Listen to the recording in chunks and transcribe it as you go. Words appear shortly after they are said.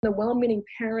The well-meaning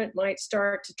parent might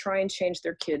start to try and change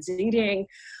their kids' eating.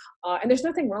 And there's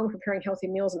nothing wrong with preparing healthy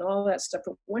meals and all that stuff.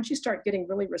 But once you start getting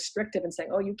really restrictive and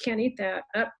saying, oh, you can't eat that,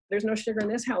 there's no sugar in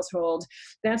this household,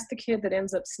 that's the kid that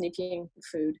ends up sneaking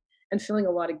food and feeling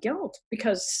a lot of guilt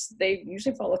because they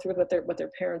usually follow through with what their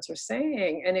parents are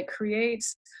saying. And it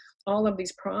creates all of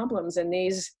these problems and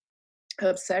these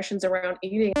obsessions around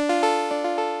eating.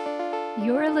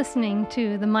 You're listening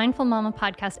to the Mindful Mama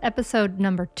podcast, episode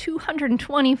number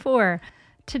 224.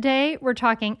 Today, we're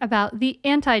talking about the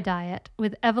anti-diet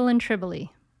with Evelyn Tribole.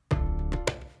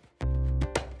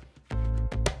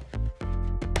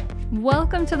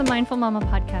 Welcome to the Mindful Mama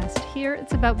podcast. Here,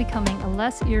 it's about becoming a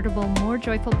less irritable, more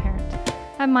joyful parent.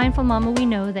 At Mindful Mama, we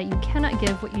know that you cannot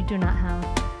give what you do not have.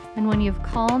 And when you have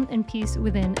calm and peace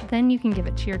within, then you can give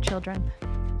it to your children.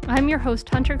 I'm your host,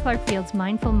 Hunter Clark-Field's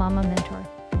Mindful Mama mentor.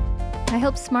 I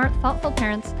help smart, thoughtful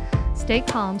parents stay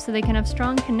calm so they can have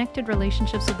strong, connected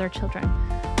relationships with their children.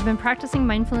 I've been practicing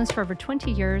mindfulness for over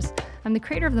 20 years. I'm the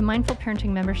creator of the Mindful Parenting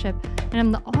Membership, and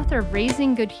I'm the author of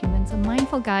Raising Good Humans, a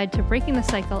mindful guide to breaking the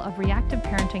cycle of reactive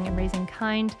parenting and raising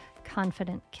kind,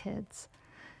 confident kids.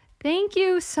 Thank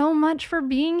you so much for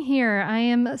being here. I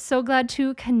am so glad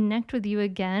to connect with you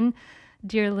again,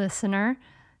 dear listener.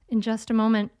 In just a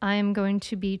moment, I am going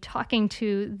to be talking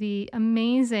to the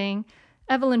amazing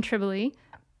Evelyn Tribole.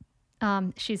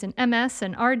 She's an MS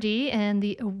and RD and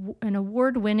an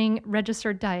award-winning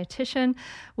registered dietitian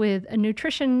with a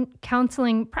nutrition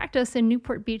counseling practice in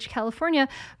Newport Beach, California.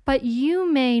 But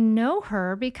you may know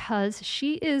her because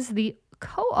she is the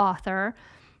co-author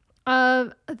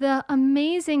of the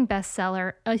amazing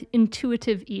bestseller,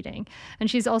 Intuitive Eating. And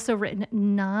she's also written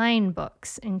 9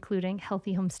 books, including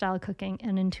Healthy Homestyle Cooking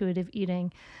and Intuitive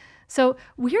Eating. So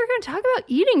we are going to talk about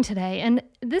eating today. And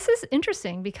this is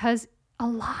interesting because a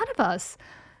lot of us,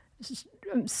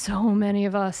 so many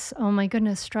of us, oh my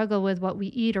goodness, struggle with what we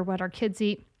eat or what our kids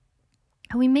eat.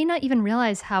 And we may not even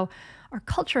realize how our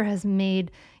culture has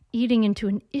made eating into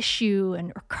an issue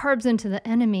or carbs into the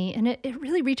enemy. And it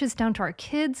really reaches down to our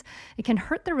kids. It can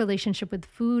hurt their relationship with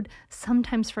food,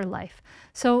 sometimes for life.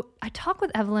 So I talk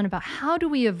with Evelyn about how do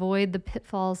we avoid the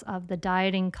pitfalls of the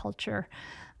dieting culture.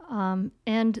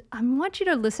 And I want you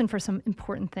to listen for some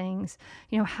important things,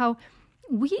 how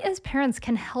we as parents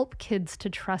can help kids to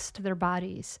trust their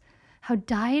bodies, how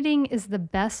dieting is the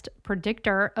best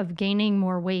predictor of gaining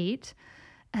more weight,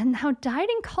 and how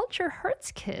dieting culture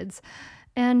hurts kids.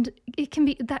 And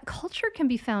that culture can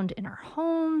be found in our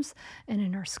homes and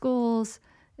in our schools.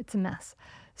 It's a mess.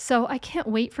 So I can't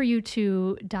wait for you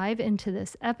to dive into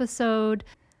this episode.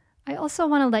 I also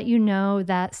want to let you know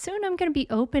that soon I'm going to be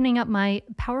opening up my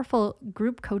powerful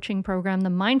group coaching program,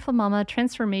 the Mindful Mama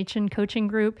Transformation Coaching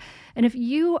Group. And if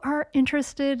you are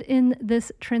interested in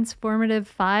this transformative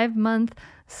 5-month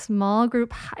small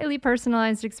group, highly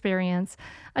personalized experience,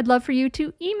 I'd love for you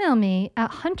to email me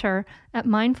at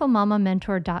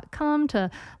hunter@mindfulmamamentor.com to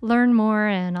learn more,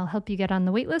 and I'll help you get on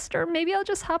the wait list, or maybe I'll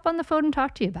just hop on the phone and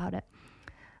talk to you about it.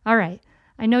 All right.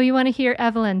 I know you want to hear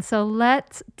Evelyn, so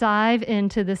let's dive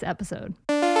into this episode.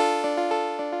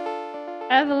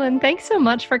 Evelyn, thanks so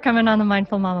much for coming on the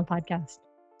Mindful Mama podcast.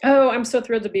 Oh, I'm so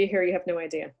thrilled to be here. You have no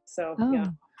idea. So, yeah.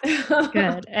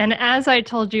 Good. And as I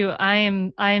told you, I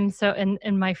am so,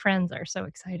 and my friends are so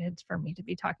excited for me to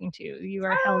be talking to you. You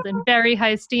are held in very high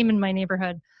esteem in my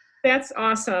neighborhood. That's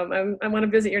awesome. I want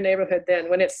to visit your neighborhood then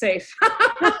when it's safe. Do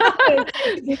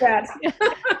that.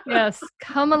 Yes,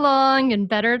 come along in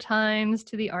better times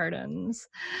to the Ardens.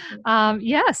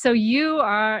 So you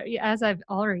are, as I've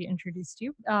already introduced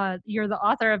you, you're the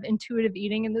author of Intuitive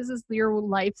Eating, and this is your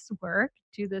life's work,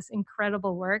 do this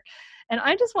incredible work. And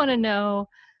I just want to know,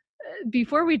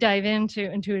 before we dive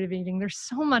into intuitive eating, there's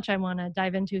so much I want to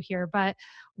dive into here, but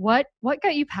what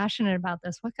got you passionate about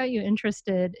this? What got you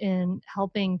interested in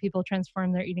helping people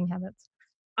transform their eating habits?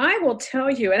 I will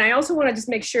tell you, and I also want to just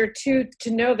make sure to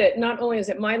know that not only is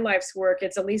it my life's work,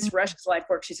 it's Elise Rush's life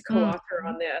work. She's a co-author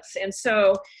on this. And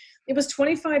so it was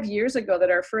 25 years ago that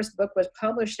our first book was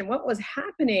published. And what was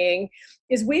happening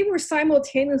is we were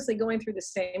simultaneously going through the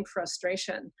same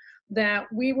frustration, that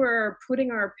we were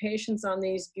putting our patients on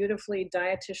these beautifully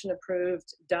dietitian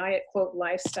approved diet quote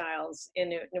lifestyles,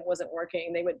 and it wasn't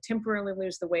working. They would temporarily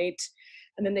lose the weight,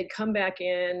 and then they'd come back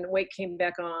in, weight came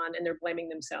back on, and they're blaming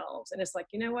themselves. And it's like,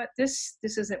 you know what, this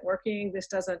isn't working. This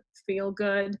doesn't feel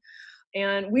good.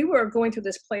 And we were going through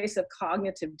this place of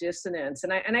cognitive dissonance.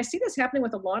 And I see this happening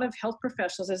with a lot of health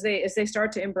professionals as they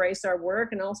start to embrace our work,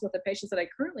 and also with the patients that I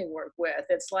currently work with.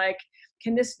 It's like,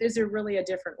 is there really a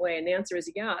different way? And the answer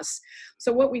is yes.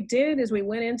 So what we did is we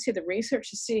went into the research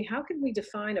to see how could we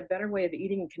define a better way of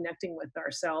eating and connecting with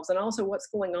ourselves, and also what's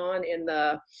going on in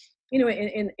the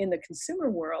in the consumer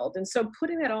world. And so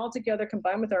putting that all together,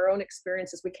 combined with our own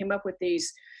experiences, we came up with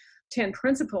these 10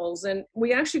 principles. And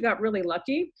we actually got really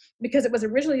lucky because it was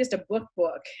originally just a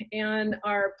book. And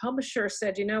our publisher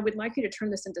said, we'd like you to turn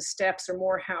this into steps or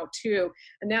more how to.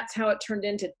 And that's how it turned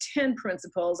into 10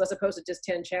 principles as opposed to just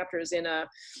 10 chapters in a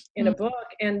book.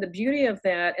 And the beauty of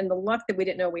that, and the luck that we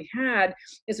didn't know we had,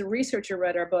 is a researcher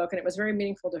read our book, and it was very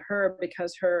meaningful to her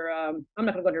because her, I'm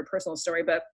not going to go into her personal story,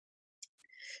 but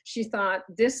she thought,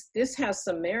 this has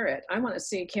some merit. I want to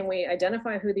see, can we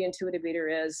identify who the intuitive eater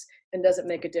is, and does it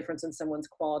make a difference in someone's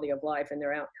quality of life and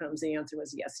their outcomes? The answer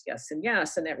was yes, yes, and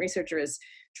yes. And that researcher is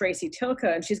Tracy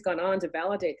Tilka, and she's gone on to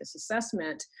validate this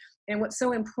assessment. And what's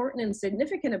so important and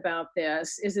significant about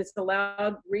this is it's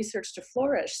allowed research to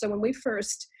flourish. So when we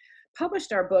first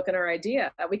published our book and our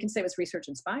idea, we can say it was research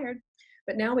inspired,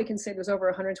 but now we can say there's over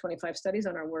 125 studies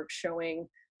on our work showing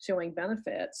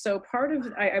benefits. So part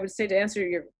of, I would say, to answer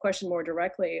your question more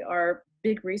directly, our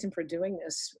big reason for doing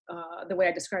this, the way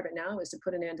I describe it now, is to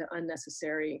put an end to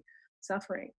unnecessary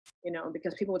suffering,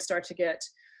 because people would start to get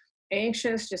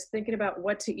anxious just thinking about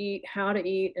what to eat, how to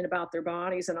eat, and about their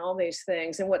bodies and all these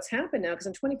things. And what's happened now, because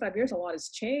in 25 years, a lot has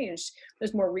changed.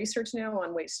 There's more research now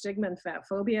on weight stigma and fat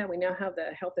phobia. We now have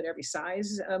the Health at Every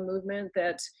Size movement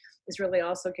that is really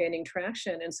also gaining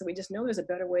traction. And so we just know there's a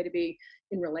better way to be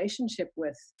in relationship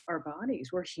with our bodies.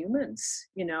 We're humans,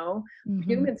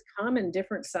 Humans come in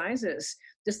different sizes,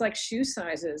 just like shoe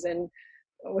sizes. And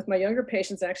with my younger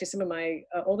patients, actually some of my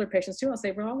older patients too, I'll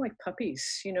say we're all like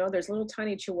puppies. There's little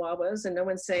tiny chihuahuas, and no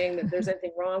one's saying that there's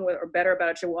anything wrong with or better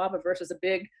about a chihuahua versus a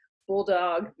big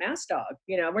bulldog mass dog.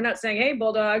 We're not saying, hey,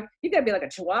 bulldog, you gotta be like a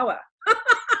chihuahua.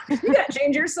 You gotta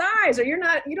change your size, or you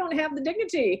don't have the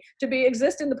dignity to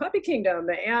exist in the puppy kingdom.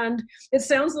 And it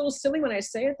sounds a little silly when I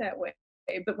say it that way,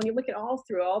 but when you look at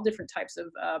all different types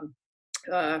of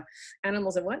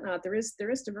animals and whatnot, there is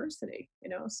diversity,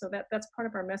 so that's part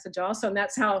of our message also. And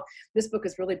that's how this book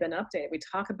has really been updated. We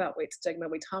talk about weight stigma,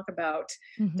 we talk about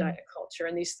diet culture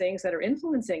and these things that are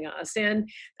influencing us. And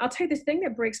I'll tell you, the thing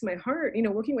that breaks my heart,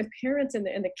 working with parents and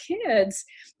the kids,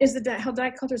 is how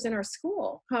diet culture is in our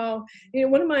school. How,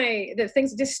 one of the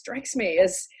things that just strikes me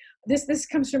is this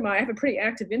comes from I have a pretty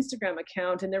active Instagram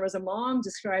account, and there was a mom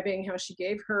describing how she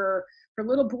gave her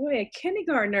little boy, a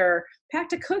kindergartner,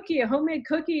 packed a homemade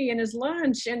cookie in his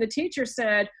lunch, and the teacher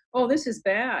said, oh, this is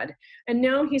bad. And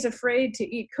now he's afraid to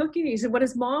eat cookies and what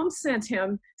his mom sent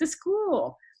him to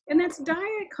school. And that's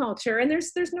diet culture, and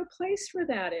there's no place for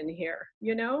that in here,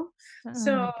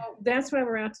 So that's why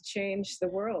we're out to change the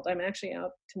world. I'm actually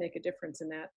out to make a difference in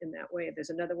that way. There's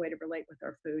another way to relate with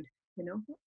our food,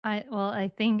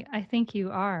 I think you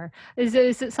are. Is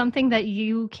it something that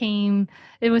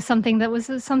it was something that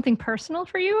was something personal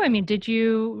for you? I mean, did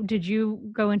you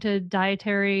go into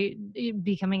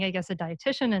becoming, I guess, a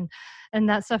dietitian and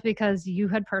that stuff because you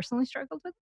had personally struggled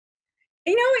with it?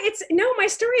 My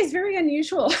story is very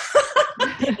unusual.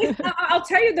 I'll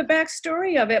tell you the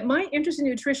backstory of it. My interest in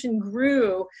nutrition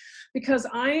grew because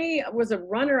I was a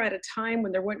runner at a time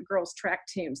when there weren't girls' track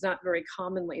teams, not very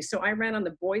commonly. So I ran on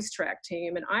the boys' track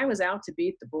team, and I was out to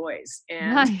beat the boys.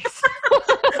 And nice.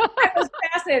 I was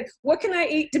fascinated. What can I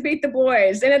eat to beat the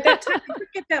boys? And at that time, I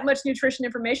didn't get that much nutrition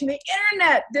information. The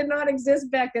internet did not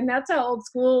exist back then. That's how old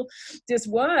school this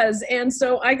was. And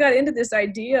so I got into this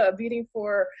idea of eating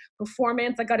for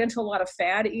performance. I got into a lot of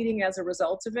fad eating as a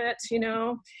result of it,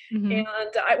 And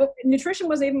nutrition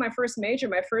wasn't even my first major.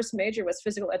 My first major was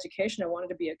physical education. I wanted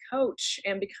to be a coach.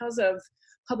 And because of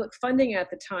public funding at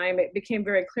the time, it became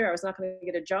very clear I was not going to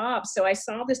get a job. So I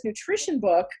saw this nutrition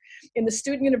book in the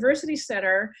Student University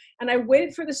Center, and I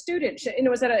waited for the student. We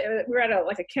were at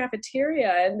a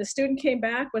cafeteria, and the student came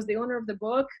back, was the owner of the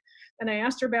book, and I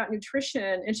asked her about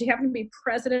nutrition, and she happened to be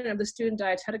president of the Student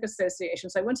Dietetic Association.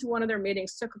 So I went to one of their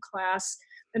meetings, took a class,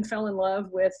 and fell in love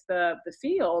with the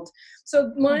field.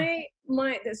 So the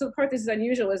part that's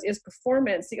unusual is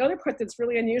performance. The other part that's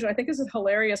really unusual, I think this is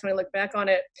hilarious when I look back on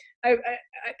it.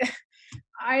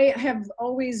 I have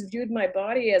always viewed my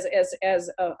body as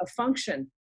a function.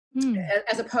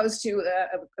 As opposed to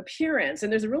appearance.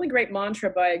 And there's a really great mantra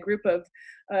by a group of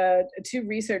two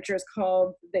researchers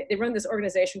they run this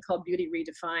organization called Beauty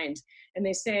Redefined. And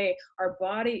they say, our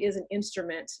body is an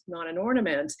instrument, not an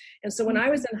ornament. And so when I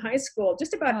was in high school,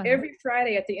 just about every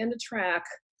Friday at the end of track,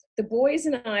 the boys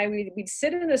and I, we'd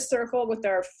sit in a circle with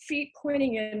our feet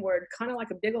pointing inward, kind of like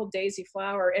a big old daisy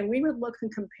flower, and we would look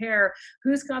and compare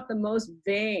who's got the most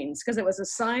veins, because it was a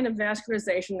sign of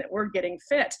vascularization that we're getting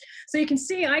fit. So you can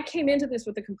see I came into this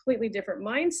with a completely different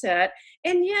mindset,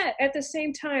 and yet at the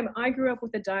same time, I grew up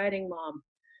with a dieting mom.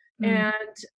 And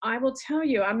I will tell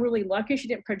you, I'm really lucky she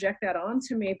didn't project that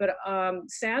onto me, but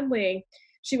sadly,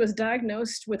 she was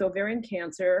diagnosed with ovarian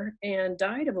cancer and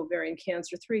died of ovarian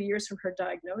cancer 3 years from her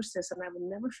diagnosis. And I will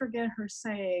never forget her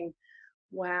saying,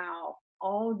 wow,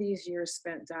 all these years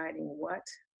spent dieting,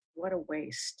 what a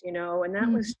waste, you know? And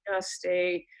that was just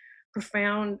a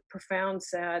profound,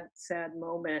 sad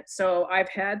moment. So I've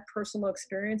had personal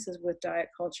experiences with diet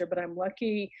culture, but I'm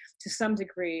lucky to some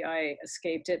degree I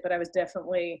escaped it, but I was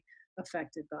definitely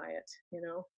affected by it, you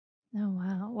know? Oh,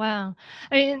 wow. Wow.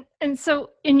 I mean,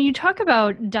 and you talk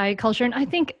about diet culture, and I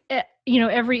think,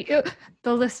 the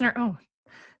listener,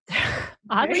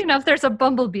 oddly Okay. enough, there's a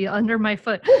bumblebee under my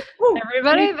foot. Ooh,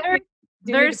 Everybody, do you need to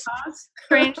there's pause?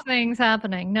 strange things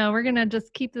happening. No, we're going to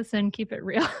just keep this in, keep it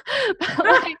real.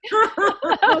 Like,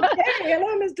 Okay,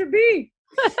 hello, Mr. B.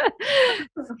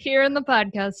 here in the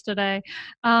podcast today.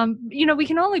 We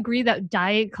can all agree that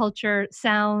diet culture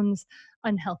sounds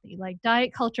unhealthy. Like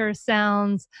diet culture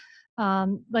sounds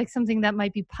like something that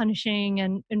might be punishing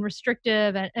and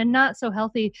restrictive and not so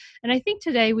healthy. And I think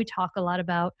today we talk a lot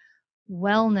about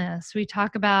wellness. We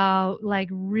talk about like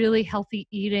really healthy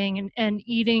eating and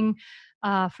eating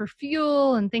for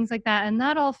fuel and things like that. And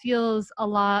that all feels a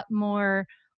lot more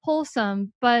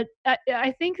wholesome. But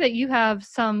I think that you have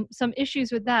some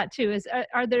issues with that too.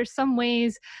 Are there some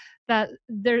ways that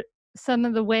some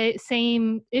of the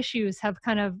same issues have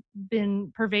kind of been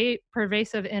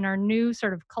pervasive in our new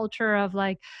sort of culture of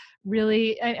like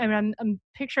really, I'm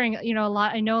picturing, a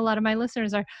lot, I know a lot of my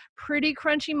listeners are pretty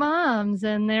crunchy moms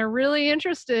and they're really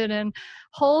interested in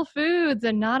whole foods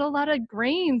and not a lot of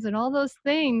grains and all those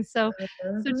things. So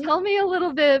tell me a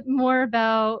little bit more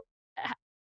about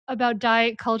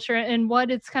diet culture and what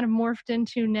it's kind of morphed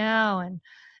into now,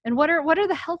 and what are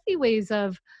the healthy ways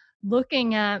of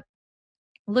looking at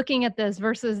this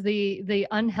versus the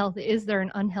unhealthy. Is there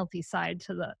an unhealthy side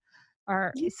to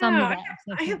some of Yeah,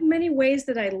 that? I have many ways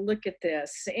that I look at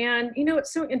this. And,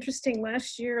 it's so interesting.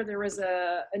 Last year, there was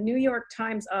a New York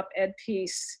Times op-ed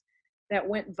piece that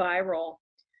went viral.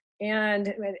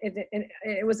 And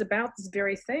it was about this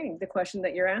very thing, the question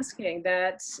that you're asking,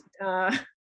 that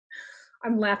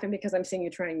I'm laughing because I'm seeing you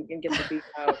trying and get the beat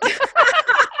out.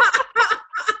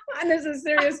 And this is a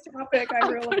serious topic, I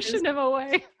realize. Pushing him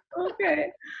away. Okay.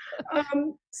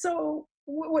 So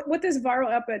what this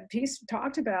viral op-ed piece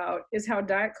talked about is how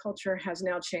diet culture has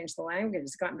now changed the language.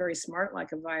 It's gotten very smart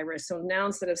like a virus. So now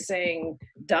instead of saying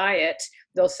diet,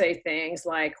 they'll say things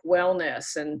like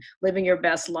wellness and living your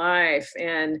best life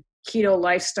and keto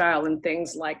lifestyle and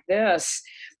things like this.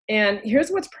 And here's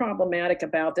what's problematic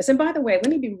about this. And by the way, let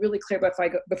me be really clear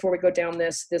before we go down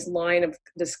this line of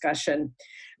discussion,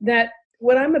 that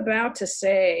what I'm about to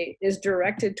say is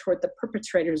directed toward the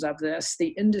perpetrators of this,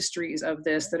 the industries of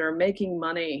this that are making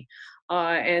money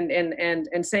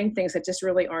and saying things that just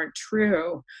really aren't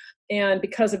true. And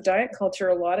because of diet culture,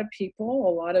 a lot of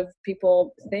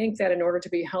people think that in order to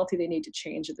be healthy, they need to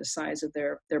change the size of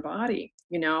their body,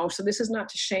 So this is not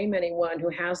to shame anyone who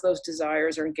has those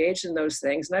desires or engaged in those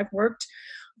things. And I've worked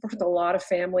with a lot of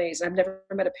families. I've never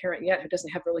met a parent yet who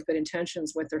doesn't have really good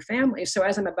intentions with their family. So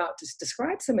as I'm about to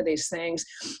describe some of these things,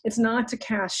 it's not to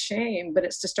cast shame, but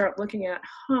it's to start looking at,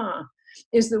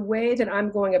 is the way that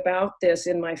I'm going about this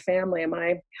in my family, am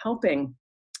I helping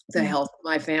the health of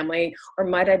my family, or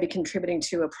might I be contributing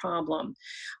to a problem?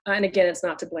 And again, it's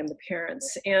not to blame the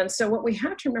parents. And so what we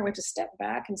have to remember, we have to step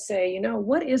back and say,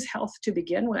 what is health to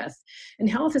begin with? And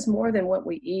health is more than what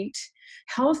we eat.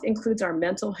 Health includes our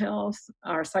mental health,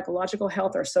 our psychological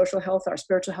health, our social health, our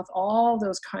spiritual health, all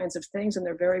those kinds of things. And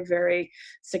they're very, very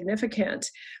significant.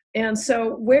 And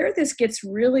so where this has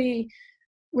really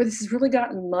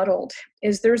gotten muddled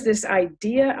is there's this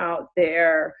idea out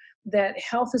there that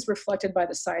health is reflected by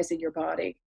the size of your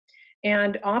body.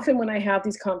 And often when I have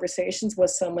these conversations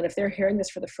with someone, if they're hearing this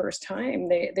for the first time,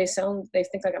 they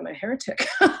think like I'm a heretic.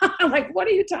 I'm like, what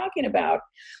are you talking about?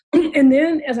 And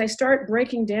then as I start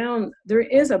breaking down, there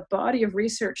is a body of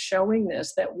research showing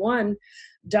this, that one,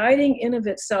 dieting in of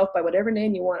itself, by whatever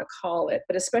name you want to call it,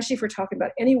 but especially if we're talking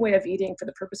about any way of eating for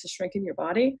the purpose of shrinking your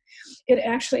body, it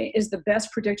actually is the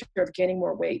best predictor of gaining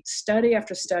more weight. Study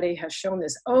after study has shown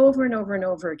this over and over and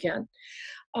over again.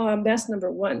 That's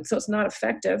number one. So it's not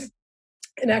effective.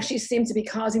 It actually seems to be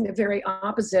causing the very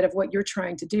opposite of what you're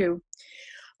trying to do.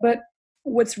 But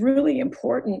what's really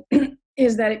important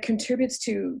is that it contributes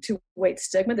to weight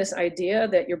stigma, this idea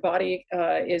that your body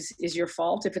is your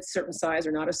fault if it's a certain size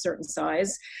or not a certain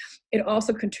size. It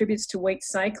also contributes to weight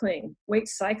cycling. Weight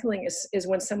cycling is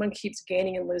when someone keeps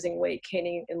gaining and losing weight,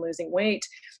 gaining and losing weight.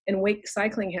 And weight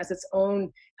cycling has its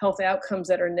own health outcomes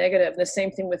that are negative. The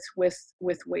same thing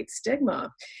with weight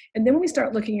stigma. And then when we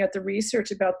start looking at the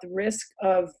research about the risk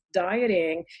of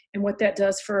dieting and what that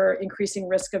does for increasing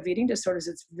risk of eating disorders,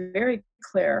 it's very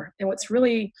clear. And what's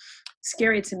really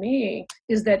scary to me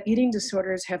is that eating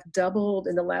disorders have doubled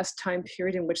in the last time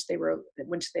period in which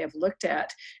they have looked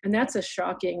at. And that's a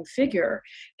shocking figure.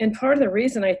 And part of the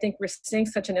reason I think we're seeing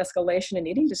such an escalation in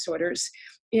eating disorders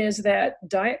is that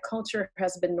diet culture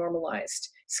has been normalized.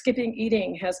 Skipping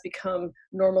eating has become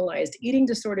normalized. Eating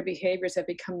disorder behaviors have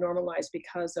become normalized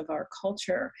because of our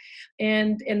culture.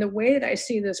 And the way that I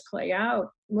see this play out,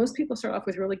 most people start off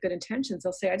with really good intentions.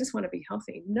 They'll say, I just want to be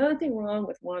healthy. Nothing wrong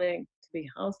with wanting to be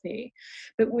healthy.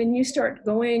 But when you start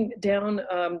going down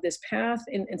this path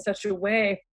in such a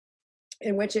way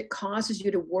in which it causes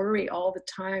you to worry all the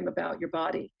time about your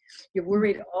body. You're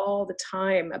worried all the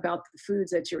time about the foods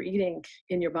that you're eating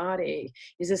in your body.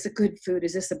 Is this a good food?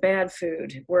 Is this a bad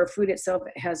food? Where food itself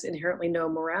has inherently no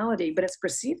morality, but it's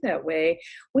perceived that way.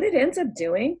 What it ends up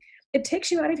doing, it takes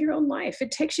you out of your own life.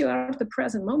 It takes you out of the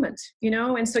present moment,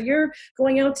 And so you're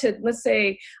going out to, let's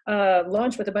say,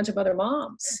 lunch with a bunch of other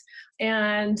moms.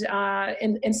 And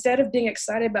instead of being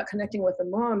excited about connecting with the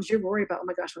moms, you're worried about, oh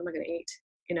my gosh, what am I going to eat?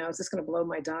 Is this going to blow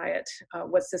my diet?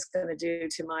 What's this going to do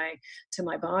to my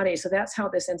body? So that's how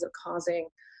this ends up causing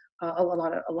a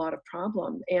lot of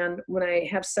problem. And when I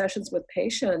have sessions with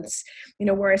patients,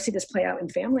 where I see this play out in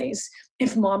families,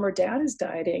 if mom or dad is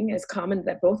dieting, it's common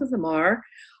that both of them are.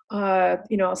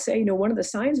 I'll say, one of the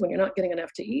signs when you're not getting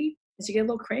enough to eat is you get a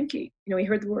little cranky. We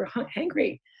heard the word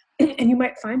hangry, and you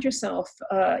might find yourself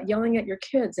yelling at your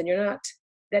kids, and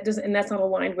that's not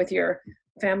aligned with your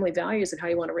family values and how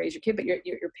you want to raise your kid, but your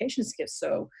patience gets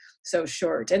so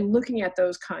short. And looking at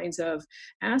those kinds of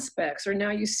aspects, or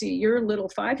now you see your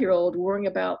little 5-year-old worrying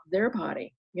about their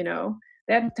body,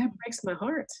 that breaks my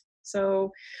heart.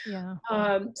 So yeah.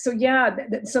 So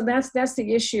that's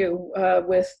the issue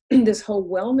with this whole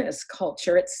wellness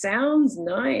culture. It sounds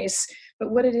nice, but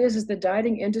what it is the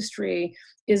dieting industry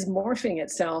is morphing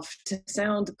itself to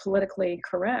sound politically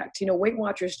correct. Weight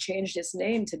Watchers changed its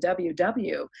name to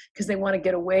WW because they want to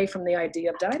get away from the idea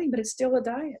of dieting, but it's still a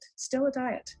diet. Still a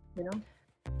diet.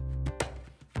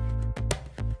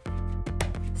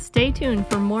 Stay tuned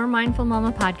for more Mindful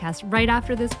Mama podcast right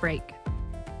after this break.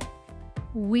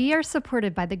 We are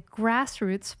supported by the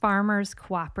Grassroots Farmers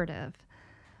Cooperative.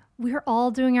 We're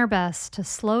all doing our best to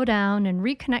slow down and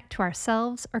reconnect to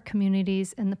ourselves, our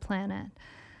communities, and the planet.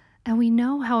 And we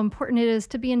know how important it is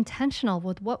to be intentional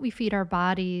with what we feed our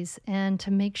bodies and to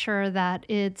make sure that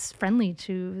it's friendly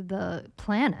to the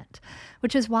planet,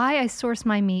 which is why I source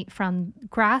my meat from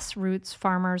Grassroots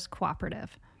Farmers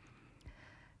Cooperative.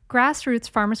 Grassroots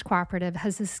Farmers Cooperative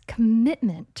has this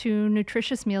commitment to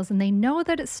nutritious meals, and they know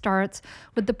that it starts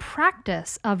with the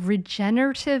practice of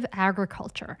regenerative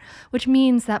agriculture, which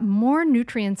means that more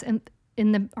nutrients are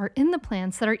in the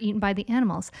plants that are eaten by the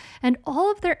animals. And all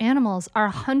of their animals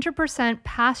are 100%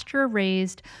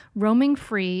 pasture-raised, roaming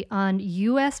free on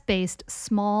U.S.-based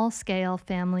small-scale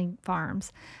family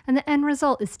farms. And the end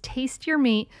result is tastier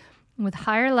meat with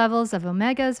higher levels of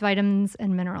omegas, vitamins,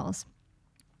 and minerals.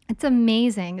 It's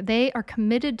amazing. They are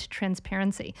committed to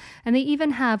transparency, and they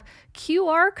even have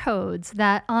QR codes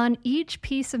that on each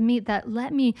piece of meat that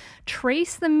let me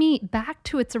trace the meat back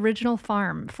to its original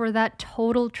farm for that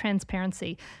total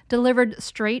transparency, delivered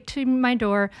straight to my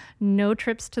door, no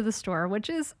trips to the store, which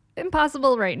is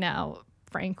impossible right now,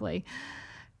 frankly.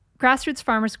 Grassroots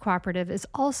Farmers Cooperative is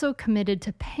also committed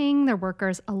to paying their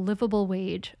workers a livable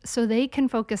wage so they can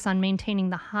focus on maintaining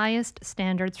the highest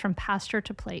standards from pasture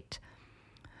to plate.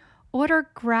 Order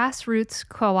Grassroots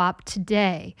Co-op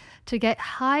today to get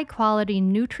high-quality,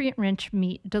 nutrient-rich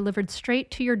meat delivered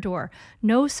straight to your door.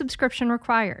 No subscription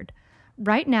required.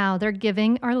 Right now, they're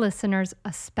giving our listeners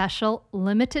a special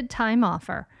limited-time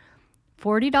offer.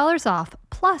 $40 off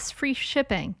plus free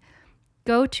shipping.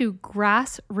 Go to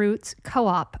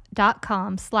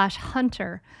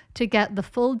grassrootscoop.com/hunter to get the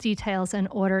full details and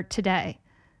order today.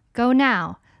 Go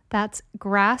now. That's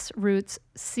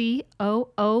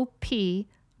grassrootscoop.com/HUNTER.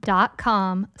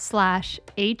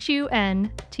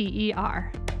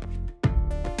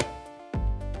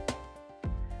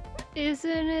 Is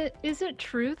it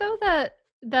true though that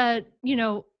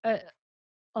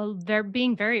they're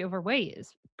being very overweight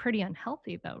is pretty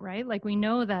unhealthy though, right? Like we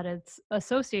know that it's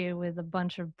associated with a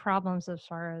bunch of problems as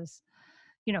far as,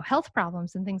 health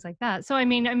problems and things like that. So, I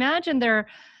mean, imagine there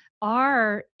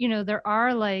are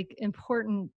like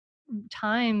important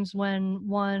times when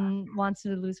one wants to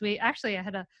lose weight. Actually, I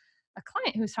had a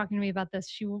client who was talking to me about this.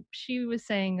 She was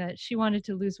saying that she wanted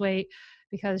to lose weight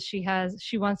because she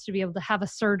wants to be able to have a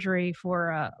surgery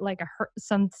for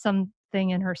something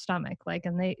in her stomach, like,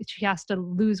 and she has to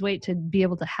lose weight to be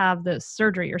able to have the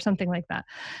surgery or something like that.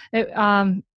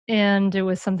 And it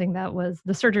was something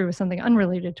the surgery was something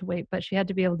unrelated to weight, but she had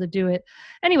to be able to do it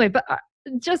anyway. But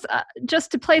just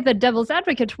to play the devil's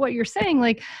advocate to what you're saying,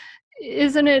 like,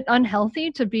 isn't it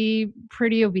unhealthy to be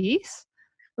pretty obese?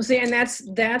 Well, see, and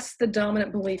that's the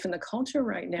dominant belief in the culture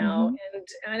right now.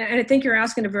 Mm-hmm. And I think you're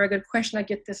asking a very good question. I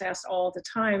get this asked all the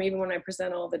time, even when I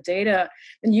present all the data,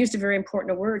 and you used a very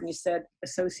important word, and you said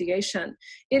association.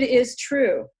 It is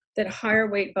true that higher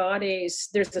weight bodies,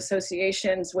 there's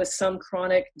associations with some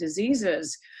chronic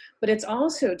diseases. But it's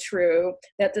also true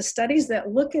that the studies that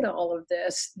look at all of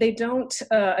this, they don't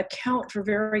account for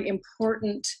very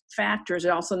important factors,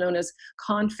 also known as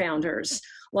confounders.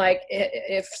 Like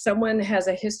if someone has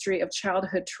a history of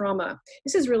childhood trauma,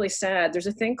 this is really sad. There's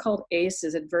a thing called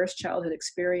ACEs, Adverse Childhood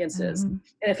Experiences. Mm-hmm.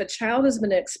 And if a child has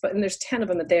been exposed, and there's 10 of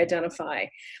them that they identify,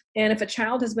 and if a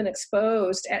child has been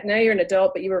exposed, now you're an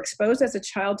adult, but you were exposed as a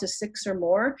child to 6 or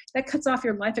more, that cuts off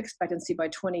your life expectancy by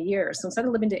 20 years. So instead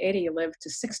of living to 80, you live to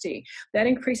 60. That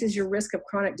increases your risk of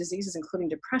chronic diseases, including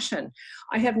depression.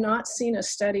 I have not seen a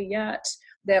study yet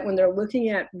that when they're looking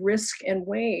at risk and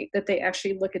weight, that they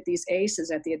actually look at these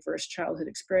ACEs, at the adverse childhood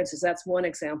experiences. That's one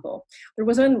example. There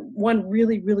was one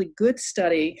really, really good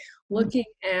study looking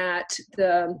at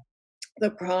the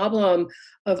problem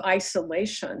of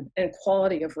isolation and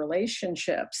quality of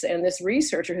relationships. And this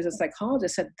researcher, who's a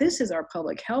psychologist, said, this is our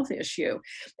public health issue.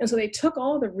 And so they took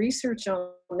all the research on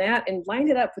that and lined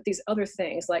it up with these other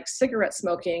things like cigarette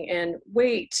smoking and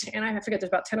weight. And I forget, there's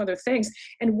about 10 other things.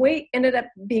 And weight ended up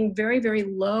being very, very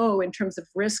low in terms of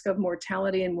risk of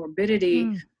mortality and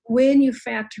morbidity when you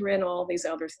factor in all these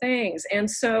other things. And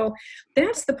so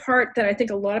that's the part that I think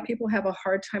a lot of people have a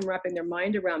hard time wrapping their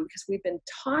mind around, because we've been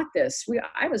taught this.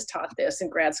 I was taught this in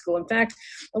grad school. In fact,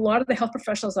 a lot of the health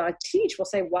professionals I teach will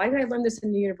say, why did I learn this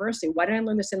in the university? Why did I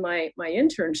learn this in my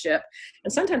internship?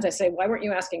 And sometimes I say, why weren't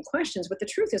you asking questions? But the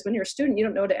truth is, when you're a student, you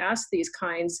don't know to ask these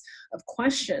kinds of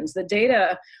questions. The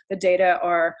data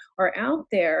are out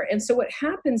there. And so what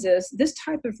happens is, this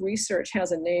type of research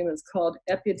has a name. It's called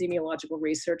epidemiological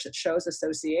research. That shows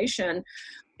association.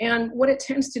 And what it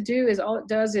tends to do is, all it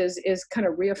does is kind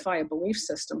of reify a belief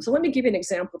system. So let me give you an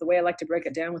example of the way I like to break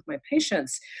it down with my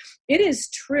patients. It is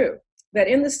true that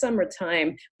in the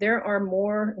summertime, there are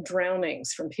more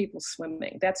drownings from people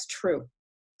swimming. That's true.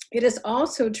 It is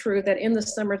also true that in the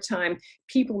summertime,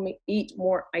 people eat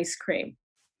more ice cream.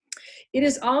 It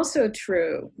is also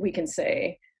true, we can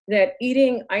say, that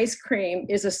eating ice cream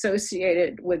is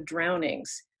associated with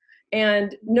drownings.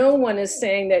 And no one is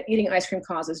saying that eating ice cream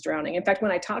causes drowning. In fact, when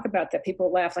I talk about that,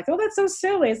 people laugh like, oh, that's so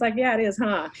silly. It's like, yeah, it is,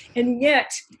 huh? And yet,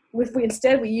 if we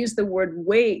instead use the word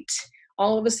weight,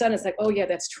 all of a sudden it's like, oh yeah,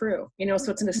 that's true.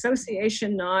 So it's an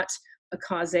association, not a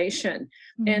causation.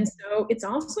 And so it's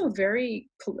also very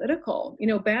political.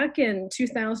 Back in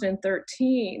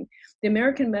 2013, the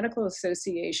American Medical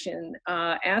Association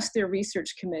asked their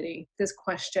research committee this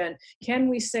question: can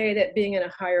we say that being in a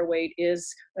higher weight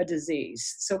is a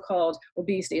disease? So-called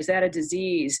obesity, is that a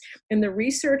disease? And the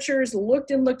researchers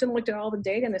looked and looked and looked at all the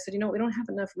data, and they said, we don't have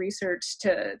enough research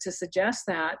to suggest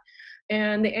that.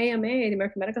 And the AMA, the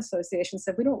American Medical Association,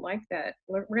 said, we don't like that.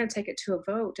 We're going to take it to a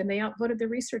vote. And they outvoted the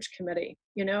research committee,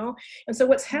 And so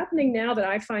what's happening now that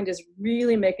I find is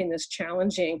really making this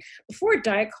challenging. Before,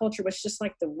 diet culture was just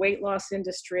like the weight loss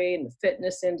industry and the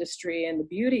fitness industry and the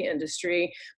beauty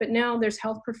industry. But now there's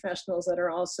health professionals that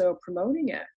are also promoting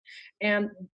it. And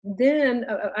then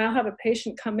I'll have a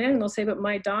patient come in and they'll say, but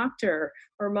my doctor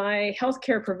or my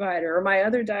healthcare provider or my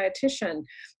other dietitian.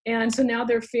 And so now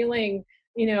they're feeling,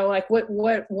 like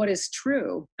what is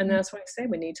true. And that's why I say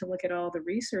we need to look at all the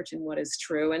research and what is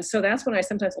true. And so that's when I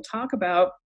sometimes will talk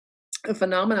about a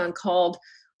phenomenon called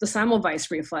the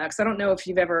Semmelweis reflex. I don't know if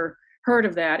you've ever heard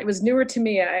of that. It was newer to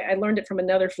me. I learned it from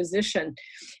another physician.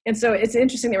 And so it's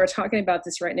interesting that we're talking about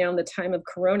this right now in the time of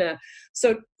Corona.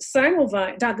 So the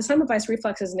Semmelweis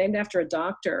reflex is named after a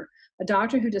doctor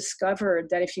who discovered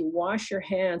that if you wash your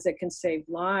hands, it can save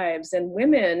lives. And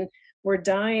women were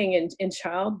dying in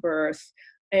childbirth.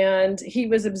 And he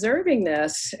was observing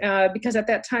this because at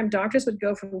that time, doctors would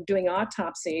go from doing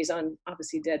autopsies on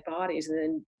obviously dead bodies and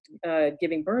then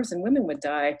giving birth and women would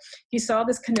die. He saw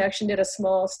this connection, did a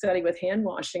small study with hand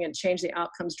washing, and changed the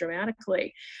outcomes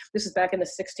dramatically. This was back in the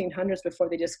 1600s before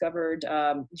they discovered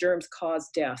germs cause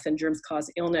death and germs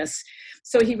cause illness.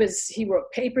 So he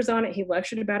wrote papers on it, he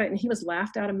lectured about it, and he was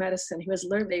laughed out of medicine. He was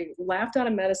literally laughed out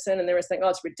of medicine, and they were saying, oh,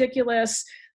 it's ridiculous.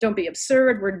 Don't be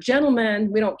absurd. We're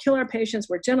gentlemen. We don't kill our patients.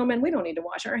 We're gentlemen. We don't need to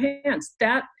wash our hands.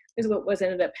 That is what was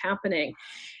ended up happening.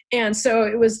 And so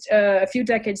it was a few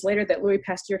decades later that Louis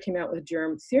Pasteur came out with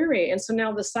germ theory. And so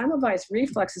now the Semmelweis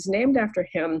reflex is named after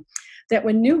him, that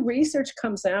when new research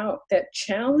comes out that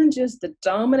challenges the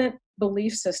dominant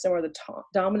belief system or the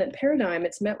dominant paradigm,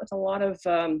 it's met with a lot of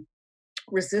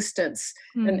resistance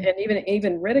and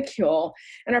even ridicule.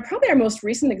 And probably our most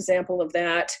recent example of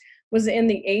that was in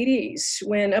the 80s,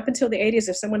 when up until the 80s,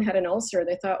 if someone had an ulcer,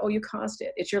 they thought, oh, you caused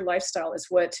it. It's your lifestyle, it's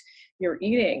what you're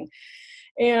eating.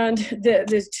 And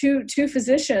the two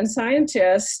physicians,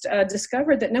 scientists,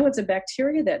 discovered that no, it's a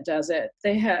bacteria that does it.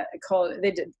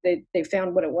 They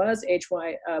found what it was,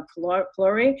 H.Y.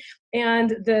 pylori,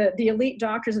 and the elite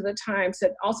doctors at the time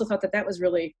also thought that was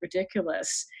really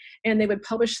ridiculous. And they would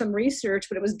publish some research,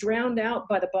 but it was drowned out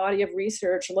by the body of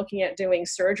research looking at doing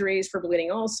surgeries for bleeding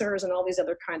ulcers and all these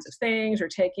other kinds of things, or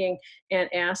taking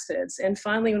antacids. And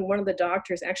finally, when one of the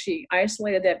doctors actually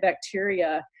isolated that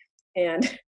bacteria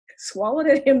and swallowed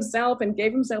it himself and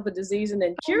gave himself a disease and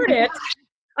then cured it.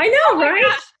 I know, right?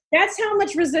 Gosh. That's how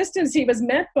much resistance he was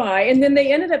met by. And then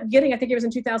they ended up getting, I think it was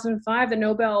in 2005, the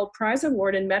Nobel Prize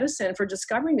Award in medicine for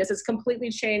discovering this. It's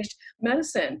completely changed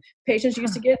medicine. Patients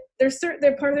used to get their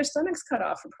part of their stomachs cut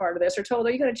off for part of this, or told, oh,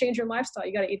 you got to change your lifestyle.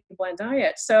 You got to eat a bland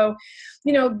diet. So,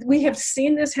 we have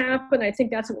seen this happen. I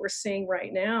think that's what we're seeing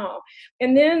right now.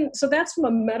 And then, so that's from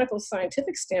a medical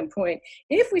scientific standpoint.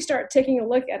 If we start taking a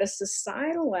look at a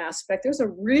societal aspect, there's a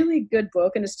really good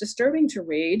book, and it's disturbing to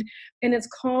read, and it's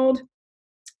called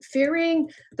Fearing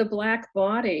the Black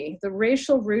Body, The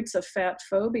Racial Roots of Fat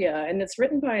Phobia. And it's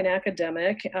written by an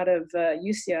academic out of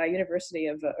UCI, University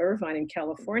of Irvine in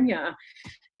California.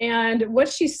 And what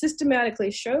she systematically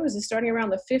shows is, starting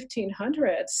around the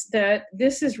 1500s, that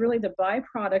this is really the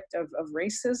byproduct of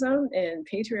racism and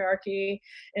patriarchy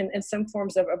and some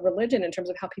forms of religion in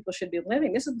terms of how people should be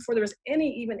living. This is before there was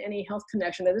any health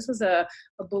connection, that this was a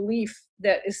belief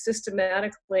that is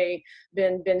systematically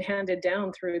been handed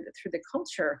down through the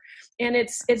culture. And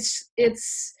it's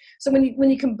so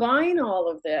when you combine all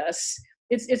of this,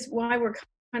 it's why we're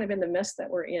kind of in the mess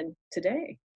that we're in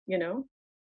today,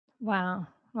 Wow.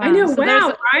 I know, so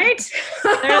right?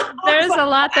 there's a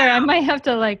lot there. I might have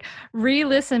to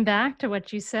re-listen back to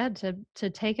what you said to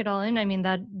take it all in. I mean,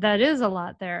 that is a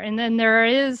lot there. And then there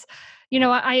is,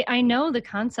 I know the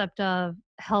concept of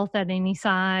health at any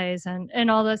size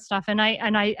and all that stuff. And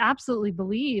I absolutely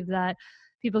believe that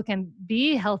people can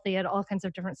be healthy at all kinds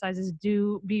of different sizes,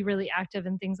 do be really active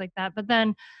and things like that. But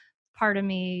then part of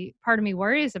me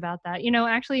worries about that.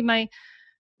 Actually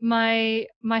my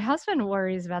husband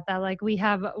worries about that. Like, we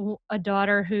have a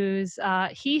daughter who's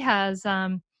he has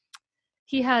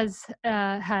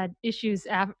had issues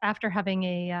after having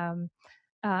he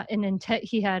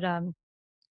had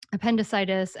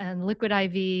appendicitis and liquid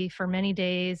IV for many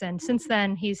days, and since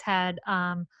then he's had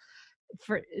a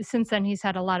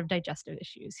lot of digestive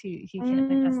issues. He can't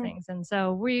digest things, and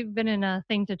so we've been in a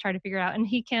thing to try to figure out. And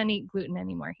he can't eat gluten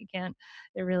anymore. He can't.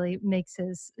 It really makes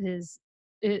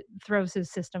it throws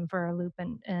his system for a loop,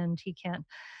 and he can't.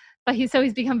 But he's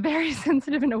become very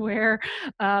sensitive and aware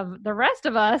of the rest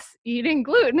of us eating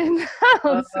gluten in the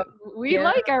house. We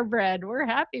like our bread. We're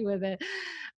happy with it.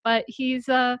 But he's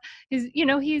a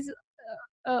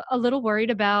little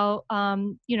worried about,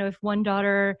 if one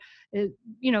daughter is,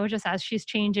 just as she's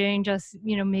changing, just,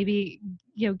 maybe,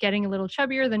 getting a little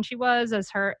chubbier than she was at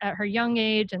her young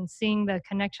age, and seeing the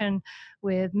connection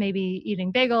with maybe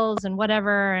eating bagels and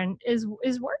whatever, and is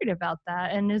worried about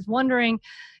that, and is wondering,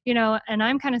 and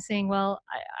I'm kind of saying, well,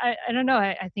 I don't know.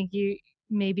 I think we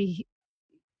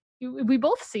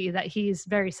both see that he's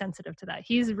very sensitive to that.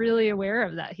 He's really aware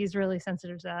of that. He's really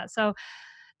sensitive to that. So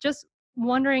just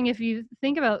wondering if you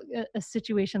think about a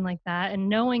situation like that, and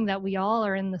knowing that we all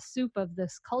are in the soup of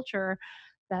this culture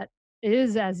that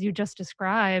is, as you just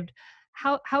described,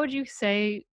 how would you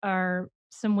say are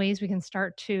some ways we can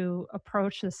start to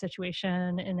approach the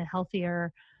situation in a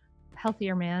healthier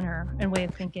manner and way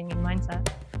of thinking and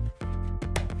mindset?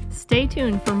 Stay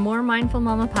tuned for more Mindful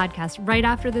Mama podcast right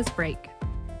after this break.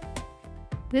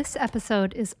 This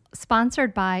episode is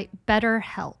sponsored by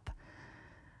BetterHelp.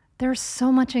 There's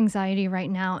so much anxiety right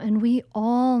now, and we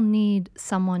all need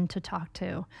someone to talk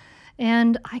to.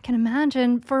 And I can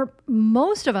imagine for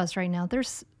most of us right now,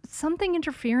 there's something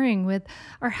interfering with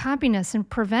our happiness and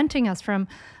preventing us from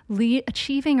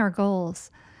achieving our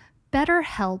goals.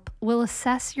 BetterHelp will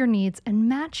assess your needs and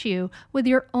match you with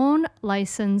your own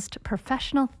licensed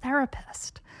professional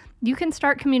therapist. You can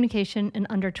start communication in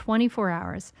under 24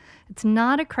 hours. It's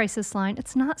not a crisis line,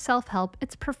 it's not self-help,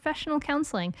 it's professional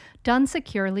counseling done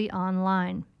securely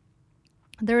online.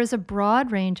 There is a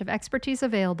broad range of expertise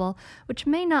available, which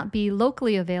may not be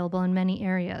locally available in many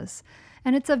areas,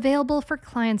 and it's available for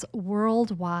clients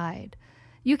worldwide.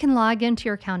 You can log into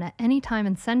your account at any time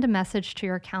and send a message to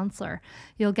your counselor.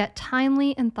 You'll get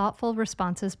timely and thoughtful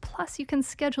responses, plus you can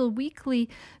schedule weekly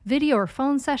video or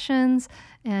phone sessions,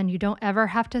 and you don't ever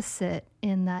have to sit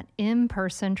in that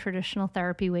in-person traditional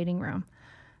therapy waiting room.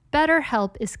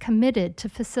 BetterHelp is committed to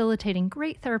facilitating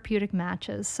great therapeutic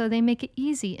matches, so they make it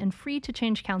easy and free to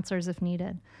change counselors if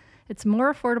needed. It's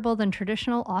more affordable than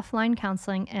traditional offline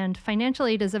counseling, and financial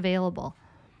aid is available.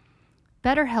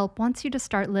 BetterHelp wants you to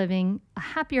start living a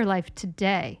happier life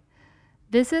today.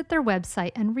 Visit their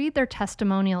website and read their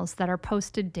testimonials that are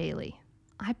posted daily.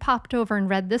 I popped over and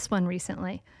read this one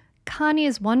recently. Connie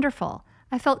is wonderful.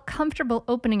 I felt comfortable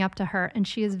opening up to her, and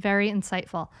she is very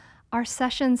insightful. Our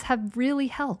sessions have really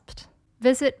helped.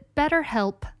 Visit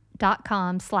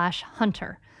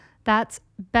betterhelp.com/hunter. That's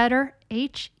better,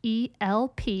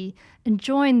 H-E-L-P, and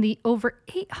join the over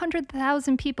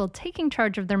 800,000 people taking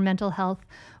charge of their mental health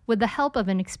with the help of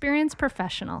an experienced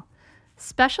professional.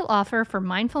 Special offer for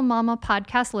Mindful Mama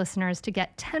podcast listeners to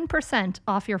get 10%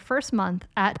 off your first month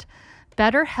at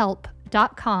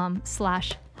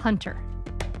betterhelp.com/hunter.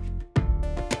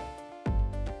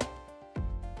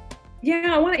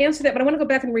 Yeah, I want to answer that, but I want to go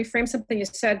back and reframe something you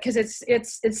said because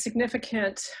it's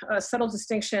significant, subtle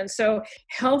distinction. So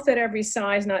health at every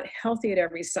size, not healthy at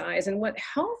every size. And what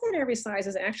health at every size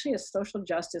is actually a social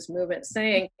justice movement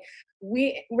saying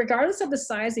regardless of the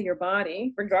size of your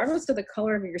body, regardless of the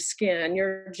color of your skin,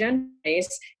 your gender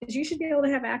race, is you should be able to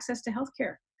have access to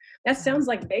healthcare. That sounds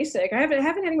like basic. I haven't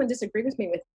had anyone disagree with me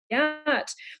with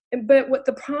that. But what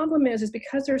the problem is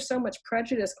because there's so much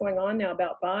prejudice going on now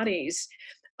about bodies.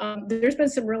 There's been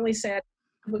some really sad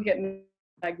people get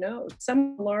diagnosed.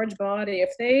 Some large body,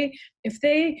 if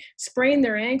they sprain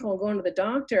their ankle and go into the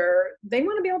doctor, they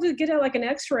want to be able to get out like an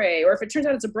X-ray, or if it turns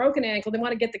out it's a broken ankle, they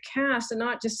want to get the cast and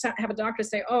not just have a doctor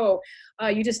say,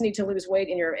 you just need to lose weight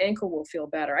and your ankle will feel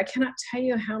better. I cannot tell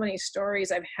you how many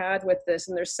stories I've had with this,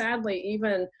 and there's sadly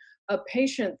even a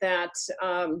patient that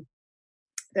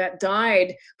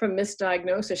died from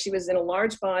misdiagnosis. She was in a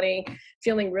large body,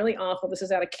 feeling really awful. This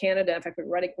is out of Canada. In fact, we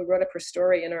wrote up her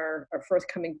story in our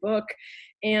forthcoming book.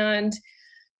 And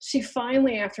she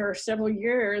finally, after several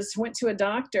years, went to a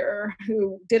doctor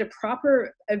who did a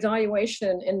proper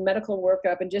evaluation and medical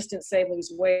workup and just didn't say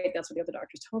lose weight. That's what the other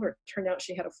doctors told her. It turned out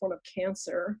she had a form of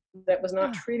cancer that was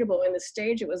not treatable in the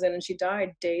stage it was in, and she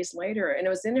died days later. And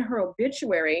it was in her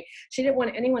obituary. She didn't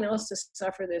want anyone else to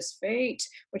suffer this fate,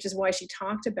 which is why she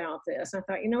talked about this. And I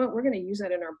thought, you know what, we're going to use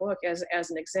that in our book as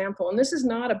an example. And this is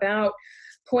not about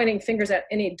pointing fingers at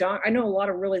any doc. I know a lot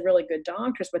of really, really good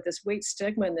doctors, but this weight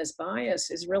stigma and this bias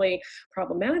is really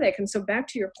problematic. And so back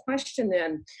to your question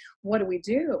then, what do we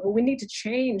do? Well, we need to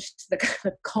change the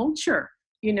culture.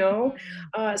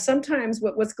 Sometimes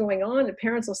what's going on, the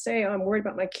parents will say, I'm worried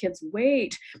about my kid's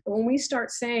weight. But when we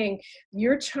start saying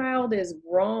your child is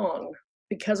wrong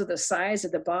because of the size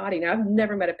of the body. Now, I've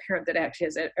never met a parent that actually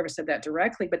has ever said that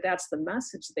directly, but that's the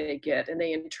message they get and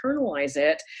they internalize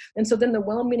it. And so then the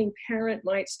well-meaning parent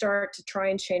might start to try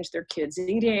and change their kids'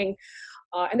 eating.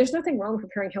 And there's nothing wrong with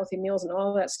preparing healthy meals and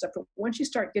all that stuff. But once you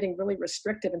start getting really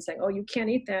restrictive and saying, you can't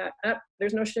eat that,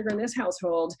 there's no sugar in this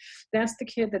household, that's the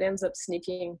kid that ends up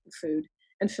sneaking food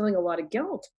and feeling a lot of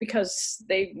guilt because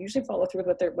they usually follow through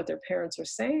with what their parents are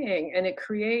saying. And it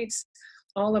creates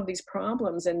all of these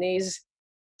problems and these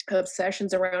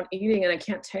obsessions around eating, and I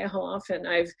can't tell you how often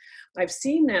I've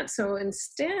seen that. So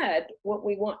instead, what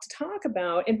we want to talk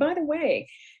about, and by the way,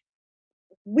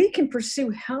 we can pursue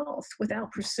health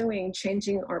without pursuing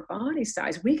changing our body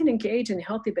size. We can engage in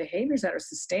healthy behaviors that are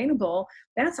sustainable.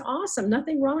 That's awesome.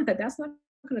 Nothing wrong with that. That's not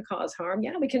going to cause harm.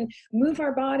 Yeah, we can move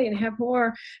our body and have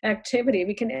more activity.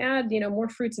 We can add, more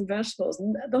fruits and vegetables.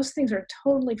 Those things are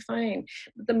totally fine.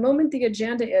 But the moment the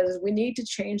agenda is we need to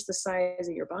change the size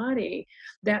of your body,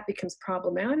 that becomes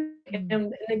problematic.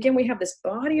 And again, we have this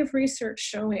body of research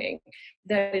showing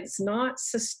that it's not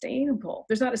sustainable.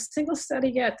 There's not a single study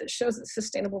yet that shows it's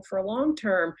sustainable for a long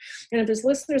term. And if there's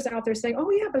listeners out there saying,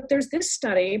 oh yeah, but there's this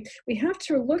study, we have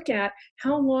to look at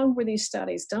how long were these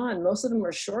studies done. Most of them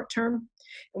are short term.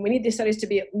 And we need these studies to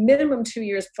be at minimum 2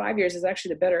 years. 5 years is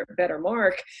actually the better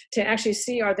mark to actually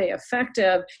see, are they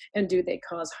effective and do they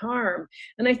cause harm?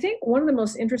 And I think one of the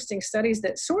most interesting studies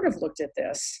that sort of looked at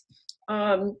this,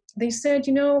 they said,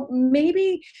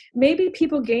 maybe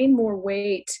people gain more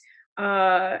weight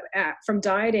from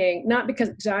dieting, not because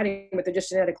dieting, but they're just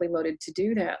genetically loaded to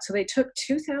do that. So they took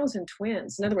 2,000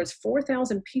 twins, in other words,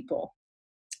 4,000 people,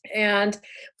 and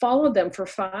followed them for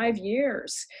 5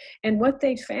 years. And what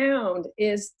they found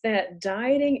is that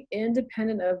dieting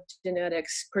independent of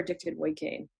genetics predicted weight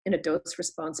gain in a dose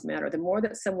response manner, the more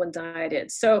that someone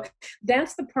dieted. So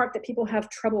that's the part that people have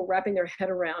trouble wrapping their head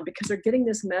around, because they're getting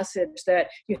this message that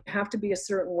you have to be a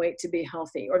certain weight to be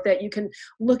healthy, or that you can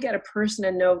look at a person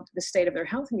and know the state of their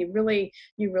health, and you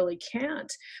really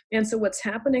can't. And so what's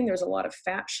happening, there's a lot of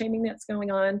fat shaming that's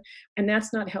going on, and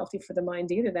that's not healthy for the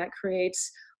mind either. That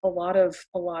creates a lot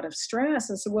of stress.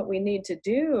 And so what we need to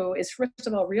do is, first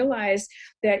of all, realize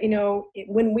that,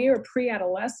 when we are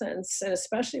pre-adolescents, and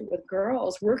especially with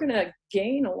girls, we're going to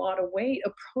gain a lot of weight,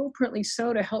 appropriately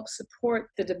so, to help support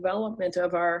the development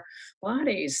of our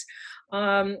bodies.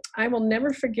 I will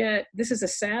never forget, this is a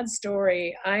sad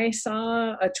story. I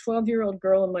saw a 12-year-old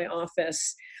girl in my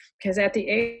office, because at the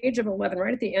age of 11,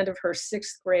 right at the end of her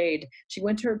 6th grade, she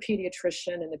went to her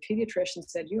pediatrician, and the pediatrician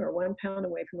said, you are 1 pound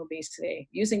away from obesity.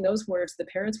 Using those words, the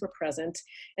parents were present,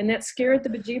 and that scared the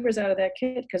bejeebers out of that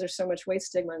kid, because there's so much weight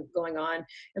stigma going on.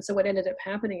 And so what ended up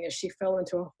happening is she fell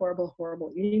into a horrible,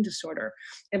 horrible eating disorder.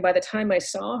 And by the time I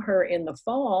saw her in the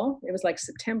fall, it was like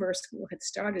September, school had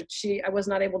started, I was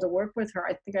not able to work with her.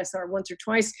 I think I saw her once or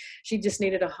twice. She just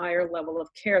needed a higher level of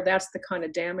care. That's the kind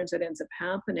of damage that ends up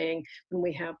happening when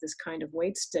we have this kind of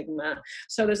weight stigma.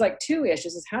 So there's like 2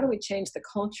 issues: is how do we change the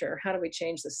culture? How do we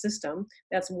change the system?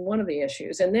 That's one of the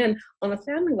issues. And then on a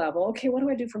family level, okay, what do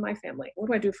I do for my family? What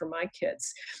do I do for my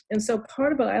kids? And so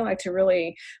part of what I like to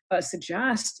really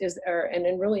suggest is,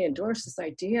 and really endorse, this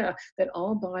idea that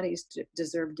all bodies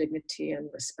deserve dignity and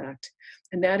respect.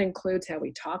 And that includes how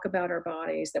we talk about our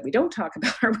bodies, that we don't talk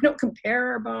about we don't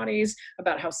compare our bodies,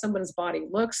 about how someone's body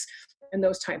looks, and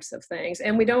those types of things.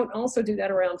 And we don't also do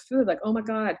that around food, like, oh my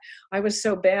God, I was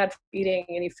so bad for eating,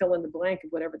 and you fill in the blank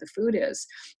of whatever the food is.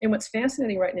 And what's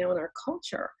fascinating right now in our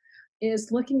culture is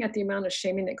looking at the amount of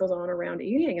shaming that goes on around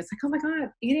eating. It's like, oh my God,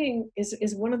 eating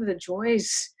is one of the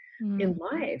joys in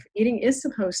life. Eating is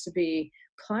supposed to be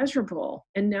pleasurable.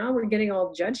 And now we're getting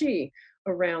all judgy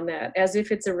around that, as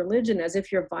if it's a religion, as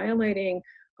if you're violating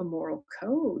a moral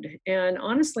code. And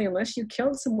honestly, unless you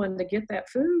killed someone to get that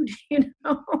food,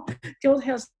 guilt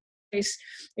has place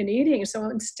in eating. So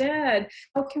instead,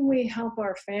 how can we help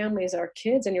our families, our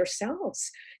kids, and yourselves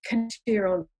connect to your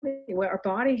own body, where our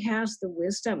body has the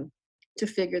wisdom to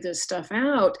figure this stuff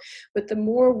out? But the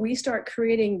more we start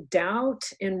creating doubt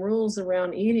and rules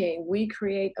around eating, we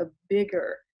create a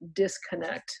bigger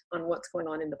disconnect on what's going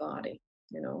on in the body,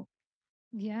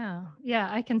 Yeah,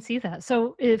 I can see that.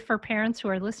 So, if for parents who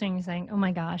are listening saying, "Oh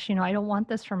my gosh, I don't want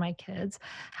this for my kids,"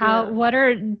 Yeah.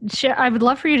 I would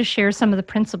love for you to share some of the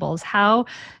principles. How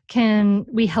can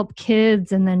we help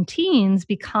kids and then teens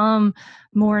become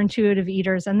more intuitive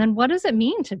eaters? And then what does it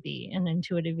mean to be an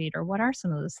intuitive eater? What are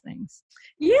some of those things?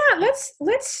 Yeah,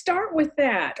 let's start with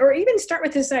that, or even start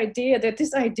with this idea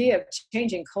of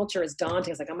changing culture is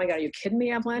daunting. It's like, oh my God, are you kidding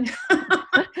me, Evelyn?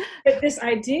 But this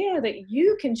idea that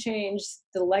you can change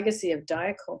the legacy of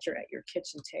diet culture at your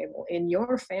kitchen table, in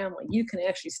your family, you can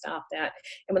actually stop that.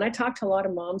 And when I talk to a lot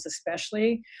of moms,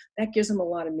 especially, that gives them a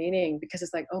lot of meaning, because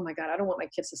it's like, oh my God, I don't want my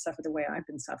kids to suffer the way I've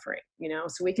been suffering,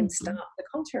 so we can stop the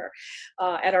culture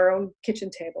at our own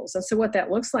kitchen tables. And so what that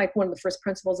looks like, one of the first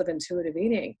principles of intuitive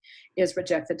eating is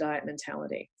reject the diet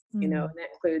mentality. And that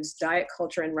includes diet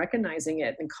culture and recognizing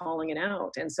it and calling it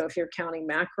out. And so if you're counting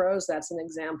macros, that's an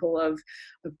example of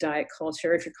diet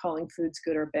culture. If you're calling foods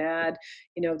good or bad,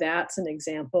 that's an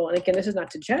example. And again, this is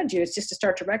not to judge you. It's just to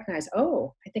start to recognize,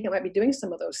 oh, I think I might be doing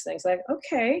some of those things. Like,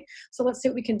 okay, so let's see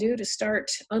what we can do to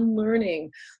start unlearning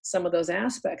some of those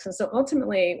aspects. And so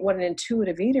ultimately what an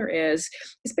intuitive eater is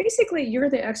basically you're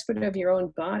the expert of your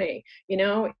own body.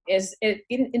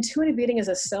 Intuitive eating is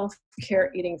a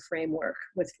self-care eating framework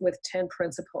with 10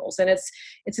 principles. And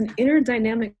it's an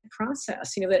interdynamic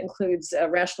process, that includes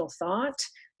rational thought,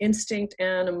 instinct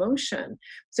and emotion.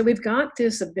 So we've got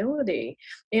this ability,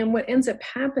 and what ends up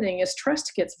happening is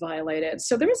trust gets violated.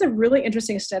 So there was a really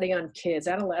interesting study on kids,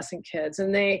 adolescent kids,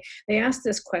 and they asked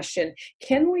this question: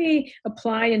 can we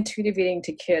apply intuitive eating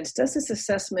to kids? Does this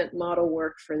assessment model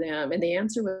work for them? And the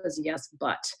answer was yes,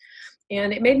 but.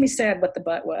 And it made me sad what the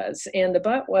but was. And the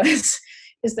but was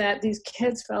is that these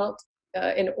kids felt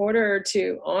in order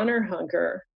to honor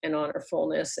hunger and honor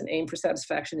fullness and aim for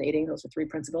satisfaction in eating, those are 3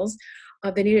 principles,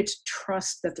 they needed to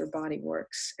trust that their body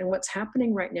works. And what's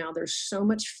happening right now, there's so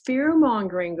much fear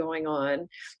mongering going on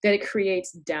that it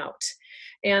creates doubt.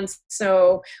 And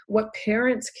so what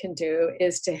parents can do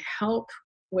is to help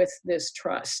with this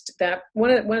trust. That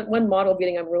one model of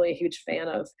eating I'm really a huge fan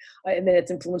of, and then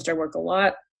it's influenced our work a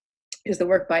lot, is the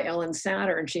work by Ellen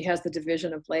Satter. She has the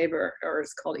division of labor, or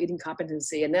it's called eating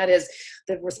competency. And that is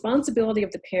the responsibility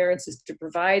of the parents is to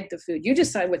provide the food. You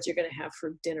decide what you're going to have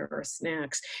for dinner or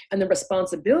snacks. And the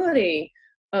responsibility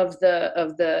of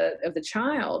the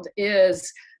child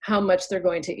is how much they're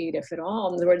going to eat, if at all.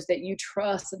 In other words, that you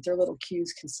trust that their little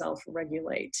cues can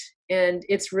self-regulate. And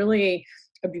it's really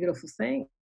a beautiful thing.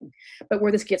 But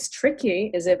where this gets tricky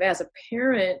is if, as a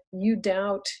parent, you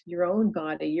doubt your own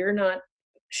body, you're not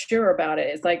sure about it.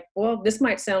 It's like, well, this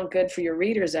might sound good for your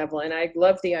readers, Evelyn. I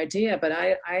love the idea, but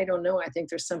I don't know. I think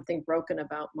there's something broken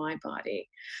about my body.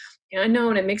 And I know,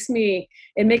 and it makes me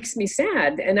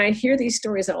sad. And I hear these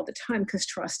stories all the time because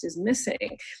trust is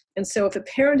missing. And so if a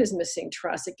parent is missing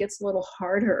trust, it gets a little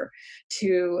harder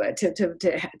to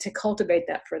cultivate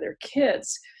that for their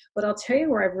kids. But I'll tell you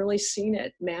where I've really seen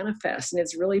it manifest, and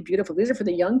it's really beautiful. These are for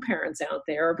the young parents out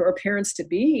there, or parents to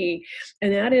be,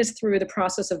 and that is through the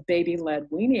process of baby-led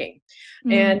weaning.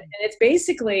 And it's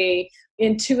basically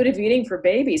intuitive eating for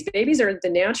babies. Babies are the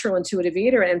natural intuitive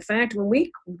eater. And in fact, when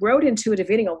we wrote intuitive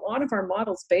eating, a lot of our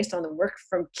models based on the work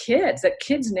from kids, that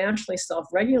kids naturally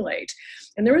self-regulate.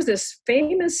 And there was this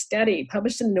famous study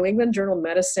published in the New England Journal of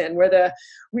Medicine where the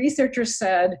researchers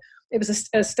said, it was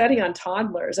a study on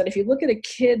toddlers, and if you look at a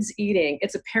kid's eating,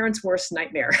 it's a parent's worst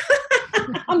nightmare.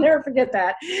 I'll never forget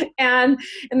that. And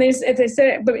they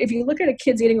said, but if you look at a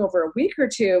kid's eating over a week or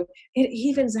two, it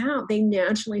evens out. They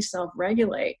naturally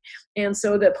self-regulate. And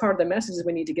so that part of the message is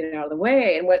we need to get it out of the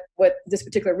way. And what this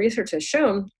particular research has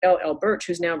shown, L.L. Birch,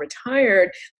 who's now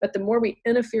retired, that the more we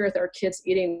interfere with our kids'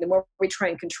 eating, the more we try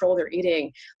and control their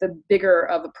eating, the bigger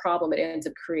of a problem it ends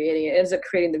up creating. It ends up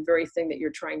creating the very thing that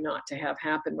you're trying not to have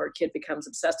happen, where a kid becomes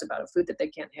obsessed about a food that they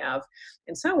can't have,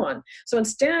 and so on. So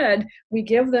instead, we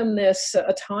give them this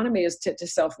autonomy is to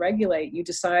self-regulate. You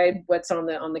decide what's on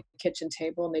the kitchen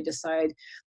table, and they decide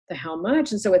the how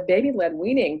much. And so with baby-led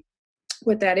weaning,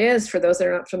 what that is, for those that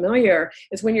are not familiar,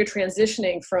 is when you're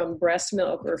transitioning from breast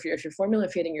milk, or if you're formula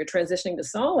feeding, you're transitioning to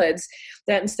solids,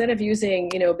 that instead of using,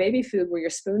 baby food where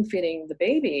you're spoon feeding the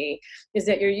baby, is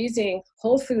that you're using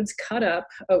whole foods cut up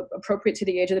appropriate to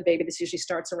the age of the baby. This usually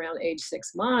starts around age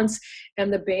 6 months,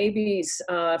 and the babies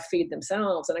feed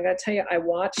themselves. And I got to tell you, I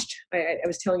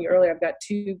was telling you earlier, I've got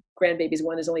 2 grandbabies.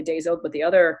 One is only days old, but the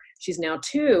other, she's now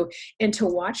 2. And to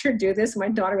watch her do this, my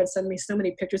daughter would send me so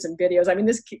many pictures and videos. I mean,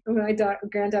 my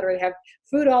granddaughter would have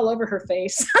food all over her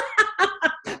face,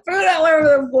 food all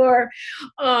over the floor.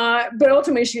 But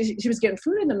ultimately, she was getting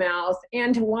food in the mouth.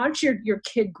 And to watch your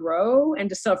kid grow and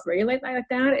to self-regulate like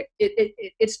that,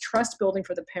 it's trust building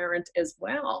for the parent as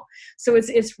well. So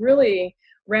it's really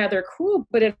rather cool,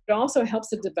 but it also helps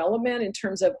the development in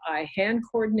terms of eye-hand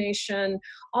coordination,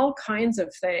 all kinds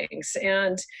of things.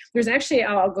 And there's actually,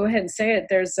 I'll go ahead and say it,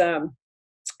 there's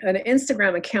an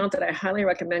Instagram account that I highly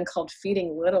recommend called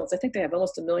Feeding Littles. I think they have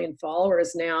almost 1 million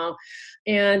followers now.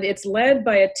 And it's led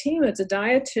by a team. It's a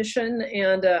dietitian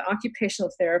and an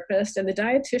occupational therapist. And the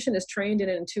dietitian is trained in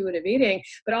intuitive eating.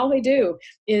 But all they do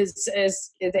is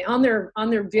they on their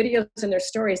videos and their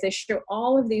stories, they show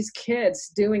all of these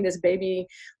kids doing this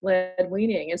baby-led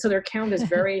weaning. And so their account is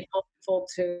very helpful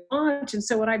to watch. And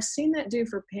so what I've seen that do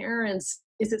for parents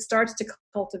is it starts to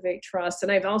cultivate trust.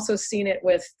 And I've also seen it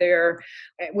with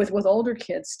with older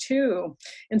kids too.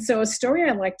 And so a story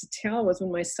I like to tell was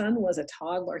when my son was a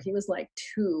toddler. He was like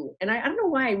 2. And I don't know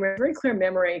why, I have a very clear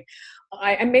memory.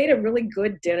 I made a really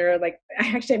good dinner. Like,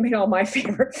 I made all my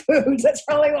favorite foods. That's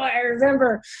probably why I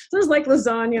remember. So it was like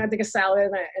lasagna, I think a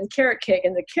salad, and carrot cake.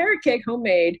 And the carrot cake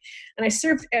homemade. And I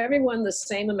served everyone the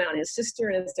same amount, his sister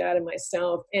and his dad and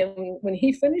myself. And when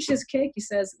he finished his cake, he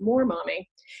says, "More, Mommy."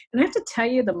 And I have to tell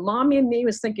you, the mommy in me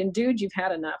was thinking, dude, you've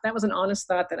had enough. That was an honest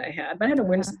thought that I had, but I had to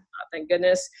win some thought, thank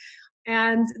goodness.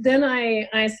 And then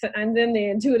and then the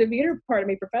intuitive eater part of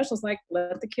me, professionals, like,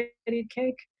 let the kid eat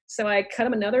cake. So I cut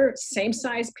him another same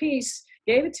size piece,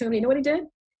 gave it to him. You know what he did?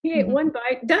 He ate one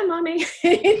bite, done, mommy.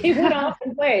 He went off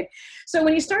and played. So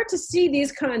when you start to see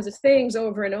these kinds of things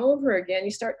over and over again,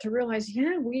 you start to realize,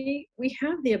 yeah, we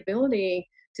have the ability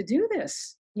to do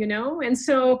this, you know? And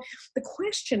so the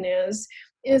question is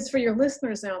for your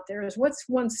listeners out there is what's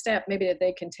one step maybe that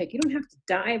they can take? You don't have to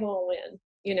dive all in,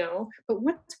 you know, but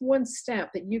what's one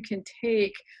step that you can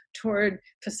take toward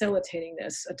facilitating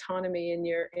this autonomy in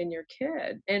your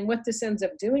kid? And what this ends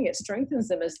up doing, it strengthens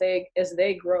them as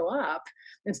they grow up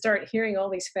and start hearing all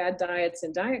these fad diets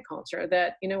and diet culture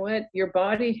that, you know what, your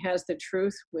body has the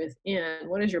truth within.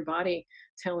 What is your body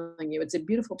telling you? It's a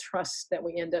beautiful trust that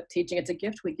we end up teaching. It's a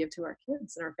gift we give to our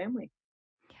kids and our family.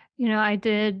 You know, I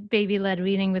did baby-led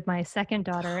weaning with my second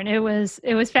daughter, and it was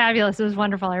fabulous. It was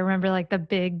wonderful. I remember like the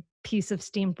big piece of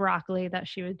steamed broccoli that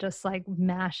she was just like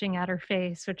mashing at her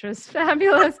face, which was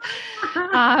fabulous.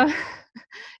 Uh,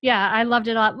 yeah, I loved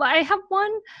it a lot. Well, I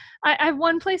have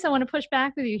one place I want to push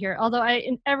back with you here. Although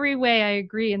in every way, I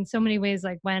agree in so many ways.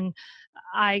 Like when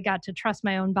I got to trust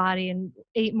my own body and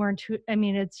ate more, I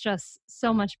mean, it's just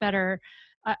so much better.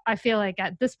 I feel like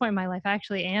at this point in my life, I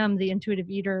actually am the intuitive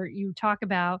eater you talk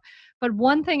about. But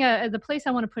one thing, the place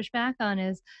I want to push back on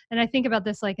is, and I think about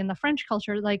this like in the French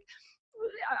culture, like,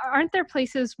 aren't there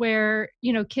places where,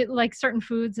 you know, like certain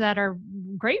foods that are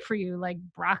great for you, like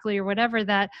broccoli or whatever,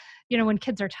 that, you know, when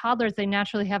kids are toddlers, they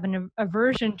naturally have an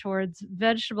aversion towards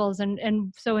vegetables.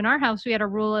 And so in our house, we had a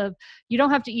rule of you don't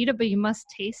have to eat it, but you must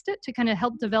taste it to kind of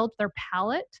help develop their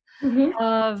palate Mm-hmm.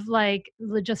 of like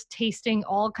just tasting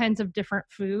all kinds of different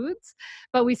foods.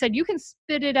 But we said you can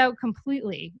spit it out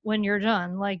completely when you're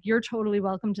done. Like you're totally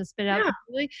welcome to spit it out Yeah.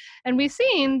 completely. And we've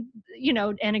seen, you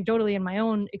know, anecdotally in my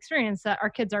own experience, that our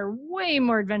kids are way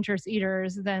more adventurous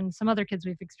eaters than some other kids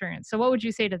we've experienced. So what would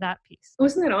you say to that piece?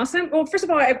 Wasn't that awesome? Well, first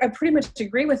of all, I pretty much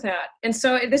agree with that. And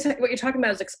so this, what you're talking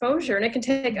about is exposure, and it can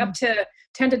take up to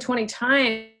 10 to 20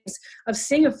 times of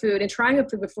seeing a food and trying a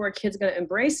food before a kid's going to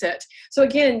embrace it. So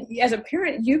again, as a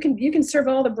parent, you can serve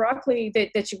all the broccoli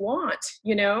that you want,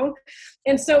 you know?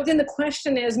 And so then the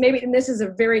question is maybe, and this is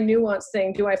a very nuanced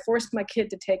thing, do I force my kid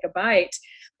to take a bite?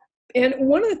 And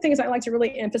one of the things I like to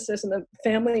really emphasize in the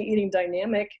family eating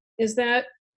dynamic is that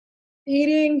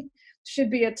eating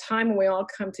should be a time when we all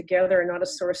come together and not a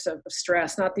source of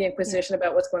stress, not the inquisition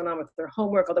about what's going on with their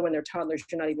homework, although when they're toddlers,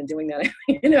 you're not even doing that,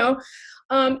 you know?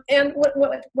 And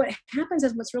what happens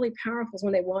is what's really powerful is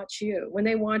when they watch you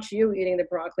eating the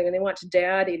broccoli, when they watch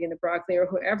dad eating the broccoli or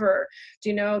whoever, do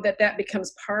you know that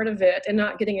becomes part of it and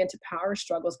not getting into power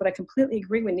struggles. But I completely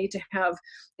agree. We need to have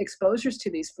exposures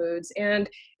to these foods. And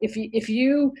if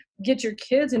you get your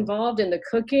kids involved in the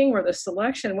cooking or the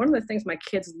selection, one of the things my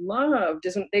kids loved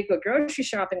is when they go grocery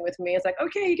shopping with me, it's like,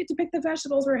 okay, you get to pick the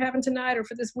vegetables we're having tonight or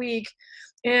for this week.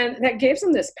 And that gives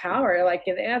them this power. Like,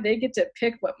 yeah, they get to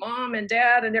pick what mom and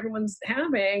dad and everyone's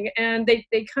having, and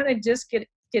they kind of just get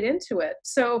into it.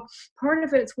 So part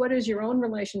of it is, what is your own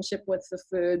relationship with the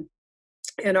food?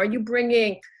 And are you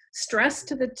bringing stress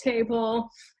to the table,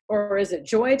 or is it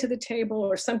joy to the table,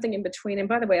 or something in between? And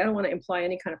by the way, I don't want to imply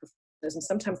any kind of and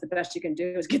sometimes the best you can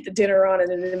do is get the dinner on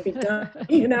and then be done,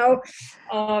 you know,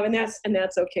 and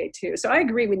that's okay too. So I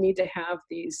agree, we need to have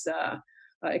these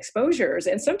exposures.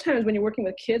 And sometimes when you're working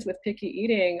with kids with picky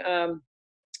eating,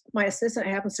 my assistant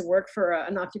happens to work for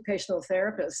an occupational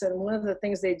therapist, and one of the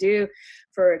things they do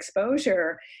for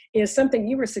exposure is something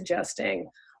you were suggesting.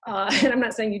 And I'm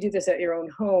not saying you do this at your own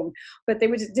home, but they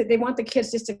want the kids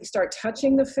just to start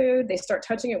touching the food. They start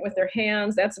touching it with their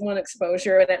hands. That's one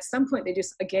exposure. And at some point they do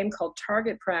a game called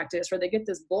target practice, where they get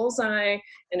this bullseye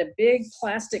in a big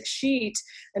plastic sheet,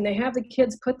 and they have the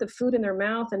kids put the food in their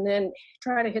mouth and then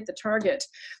try to hit the target.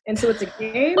 And so it's a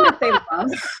game that they love,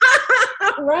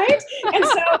 right? And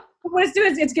so what it's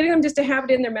doing is it's getting them just to have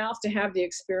it in their mouth, to have the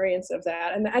experience of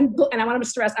that. And I want to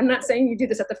stress, I'm not saying you do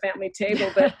this at the family table,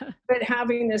 but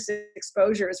having this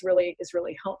exposure is really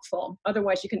helpful.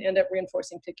 Otherwise, you can end up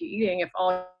reinforcing picky eating if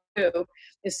all you do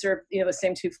is serve, you know, the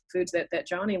same two foods that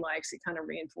Johnny likes. It kind of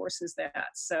reinforces that.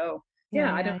 So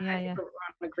I think we're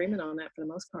in agreement on that for the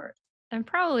most part. And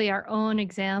probably our own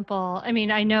example. I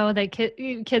mean, I know that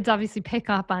kids obviously pick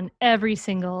up on every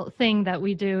single thing that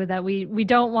we do, that we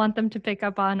don't want them to pick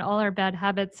up on, all our bad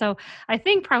habits. So I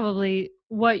think probably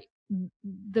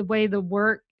the way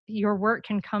your work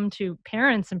can come to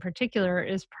parents in particular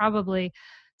is probably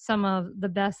some of the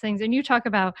best things. And you talk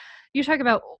about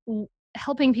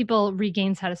helping people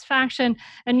regain satisfaction,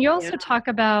 and you also talk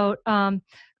about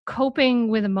coping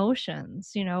with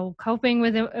emotions, and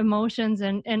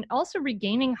also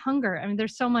regaining hunger. I mean,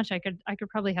 there's so much I could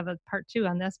probably have a part 2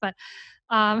 on this, but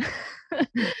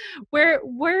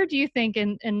where do you think,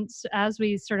 and as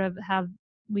we sort of have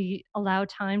we allow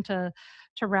time to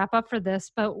wrap up for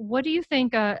this. But what do you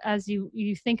think, as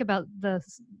you think about the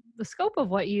scope of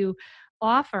what you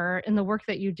offer in the work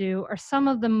that you do, are some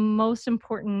of the most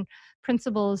important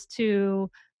principles to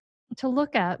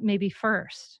look at maybe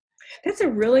first? That's a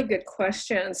really good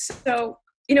question. So,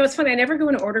 it's funny. I never go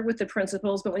in order with the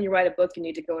principles, but when you write a book, you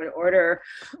need to go in order.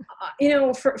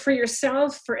 For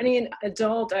yourself, for any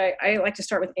adult, I like to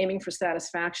start with aiming for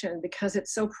satisfaction because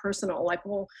it's so personal. Like,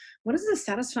 well, what does a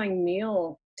satisfying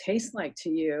meal taste like to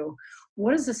you?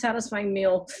 What does a satisfying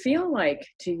meal feel like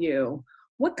to you?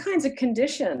 What kinds of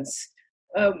conditions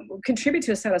contribute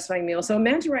to a satisfying meal? So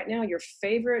imagine right now your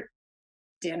favorite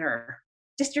dinner,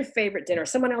 just your favorite dinner.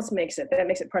 Someone else makes it. That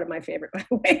makes it part of my favorite, by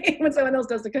the way, when someone else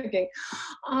does the cooking.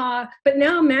 But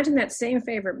now imagine that same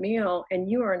favorite meal and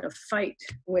you are in a fight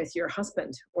with your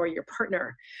husband or your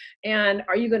partner. And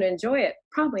are you going to enjoy it?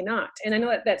 Probably not. And I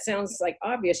know that sounds like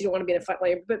obvious. You don't want to be in a fight,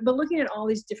 but looking at all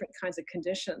these different kinds of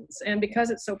conditions. And because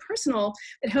it's so personal,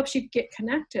 it helps you get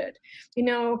connected.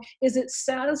 Is it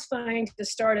satisfying to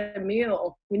start a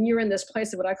meal when you're in this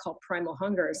place of what I call primal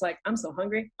hunger? It's like, I'm so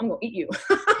hungry, I'm going to eat you.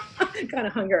 Kind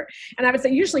of hunger. And I would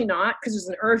say usually not, because there's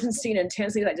an urgency and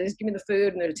intensity, like just give me the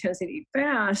food, and there's a tendency to eat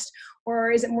fast.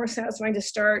 Or is it more satisfying to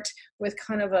start with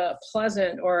kind of a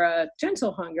pleasant or a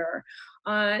gentle hunger?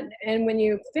 And when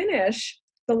you finish,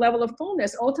 the level of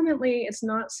fullness, ultimately it's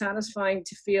not satisfying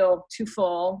to feel too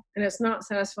full, and it's not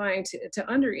satisfying to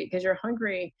undereat because you're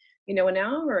hungry an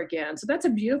hour again. So that's a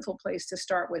beautiful place to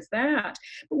start with that.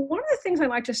 But one of the things I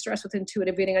like to stress with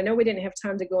intuitive eating, I know we didn't have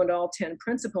time to go into all 10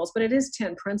 principles, but it is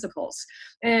 10 principles.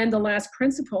 And the last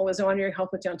principle is honor your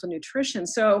health with gentle nutrition.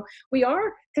 So we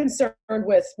are concerned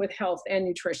with health and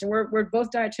nutrition. We're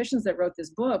both dietitians that wrote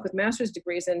this book with master's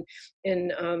degrees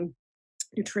in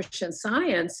nutrition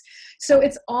science. So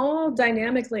it's all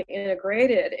dynamically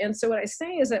integrated. And so what I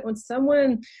say is that when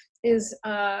someone is,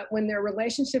 when their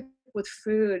relationship with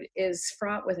food is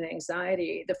fraught with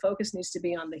anxiety, the focus needs to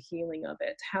be on the healing of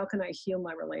it. How can I heal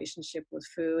my relationship with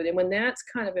food? And when that's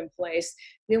kind of in place,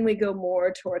 then we go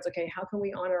more towards, okay, how can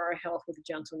we honor our health with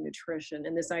gentle nutrition?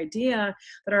 And this idea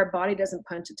that our body doesn't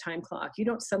punch a time clock. You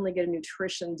don't suddenly get a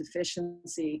nutrition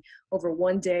deficiency over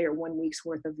one day or 1 week's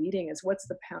worth of eating. It's what's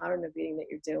the pattern of eating that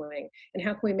you're doing? And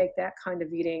how can we make that kind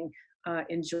of eating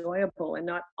enjoyable and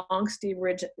not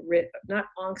not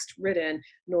angst ridden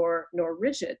nor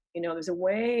rigid. There's a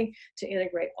way to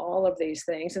integrate all of these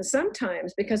things. And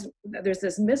sometimes, because there's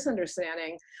this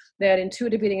misunderstanding that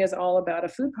intuitive eating is all about a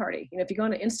food party. If you go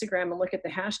on Instagram and look at the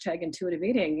hashtag intuitive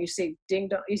eating, you see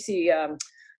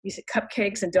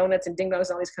cupcakes and donuts and ding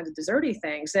dongs, all these kinds of desserty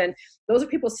things. And those are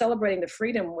people celebrating the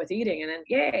freedom with eating, and then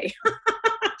yay.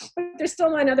 But there's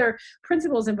still 9 other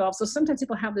principles involved. So sometimes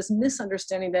people have this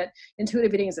misunderstanding that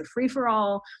intuitive eating is a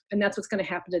free-for-all, and that's what's going to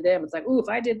happen to them. It's like, ooh, if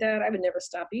I did that, I would never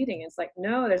stop eating. And it's like,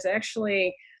 no, there's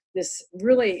actually this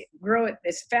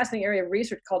this fascinating area of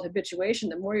research called habituation.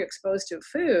 The more you're exposed to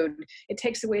food, it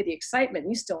takes away the excitement.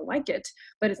 You still like it,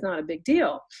 but it's not a big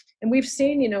deal. And we've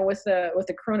seen, with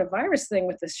the coronavirus thing,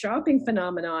 with the shopping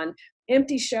phenomenon,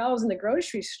 empty shelves in the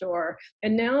grocery store.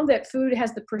 And now that food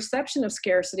has the perception of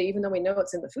scarcity, even though we know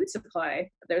it's in the food supply,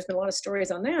 there's been a lot of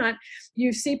stories on that.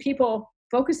 You see people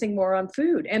focusing more on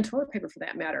food and toilet paper for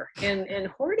that matter, and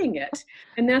hoarding it.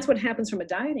 And that's what happens from a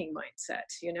dieting mindset,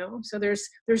 So there's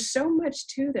so much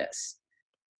to this.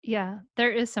 Yeah,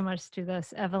 there is so much to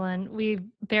this, Evelyn. We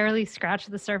barely scratched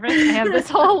the surface. I have this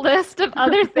whole list of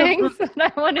other things that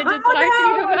I wanted to talk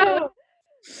to you about.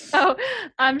 So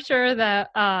I'm sure that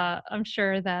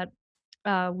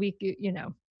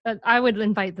I would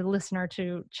invite the listener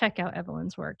to check out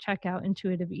Evelyn's work, check out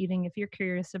intuitive eating if you're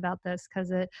curious about this, because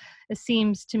it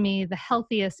seems to me the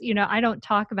healthiest.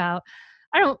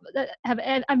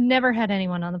 I've never had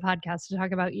anyone on the podcast to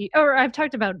talk about or I've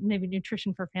talked about maybe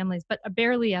nutrition for families, but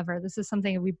barely ever. This is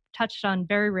something that we've touched on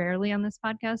very rarely on this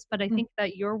podcast, but I think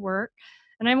that your work,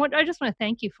 and I just want to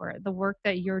thank you for it, the work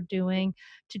that you're doing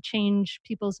to change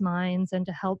people's minds and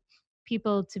to help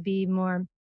people to be more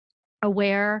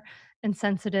aware and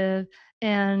sensitive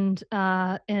and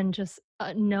just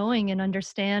knowing and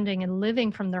understanding and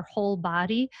living from their whole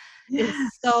body is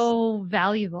Yes. so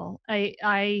valuable.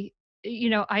 I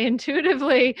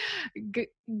intuitively g-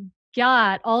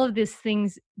 got all of these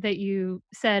things that you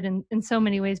said in so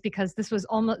many ways, because this was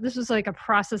like a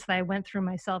process that I went through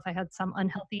myself. I had some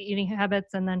unhealthy eating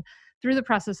habits, and then through the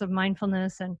process of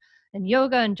mindfulness and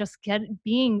yoga and just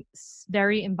being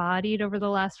very embodied over the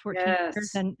last 14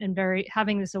 years, Yes. and very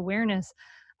having this awareness,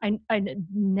 I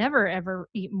never ever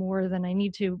eat more than I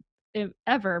need to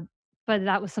ever. But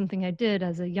that was something I did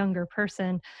as a younger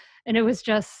person. And it was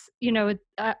just,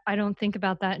 I don't think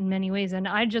about that in many ways. And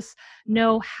I just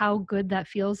know how good that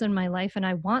feels in my life. And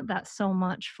I want that so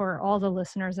much for all the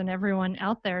listeners and everyone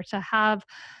out there to have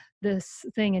this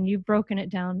thing. And you've broken it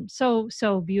down so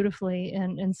beautifully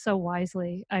and so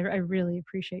wisely. I really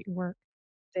appreciate your work.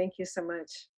 Thank you so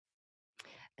much.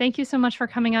 Thank you so much for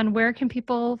coming on. Where can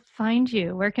people find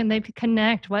you? Where can they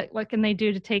connect? What can they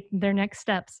do to take their next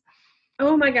steps?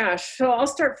 Oh my gosh. So I'll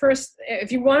start first.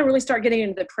 If you want to really start getting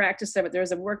into the practice of it,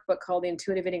 there's a workbook called the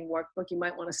Intuitive Eating Workbook. You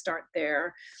might want to start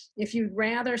there. If you'd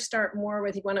rather start more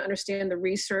with, you want to understand the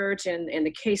research and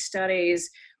the case studies,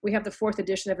 we have the 4th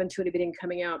edition of Intuitive Eating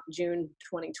coming out June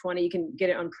 2020. You can get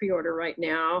it on pre-order right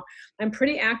now. I'm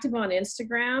pretty active on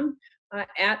Instagram.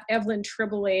 At Evelyn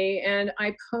Tribole, and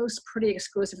I post pretty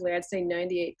exclusively, I'd say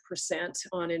 98%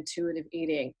 on intuitive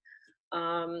eating.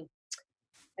 And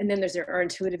then there's our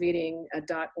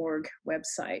intuitiveeating.org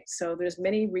website. So there's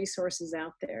many resources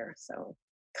out there. So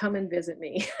come and visit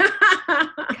me.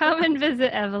 Come and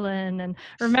visit Evelyn and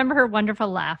remember her wonderful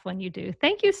laugh when you do.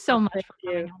 Thank you so much for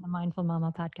coming on the Mindful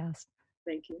Mama podcast.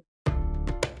 Thank you.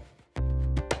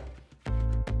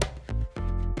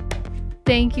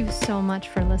 Thank you so much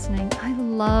for listening. I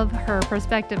love her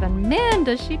perspective, and man,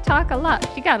 does she talk a lot.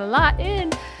 She got a lot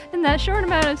in that short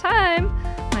amount of time.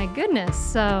 My goodness,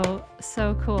 so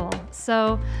cool.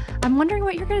 So I'm wondering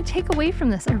what you're going to take away from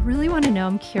this. I really want to know.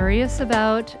 I'm curious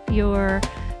about your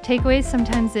takeaways.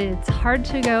 Sometimes it's hard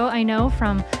to go, I know,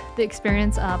 from the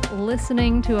experience of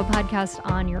listening to a podcast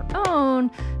on your own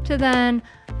to then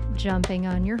jumping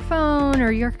on your phone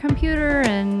or your computer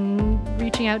and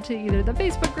reaching out to either the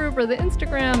Facebook group or the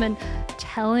Instagram and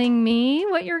telling me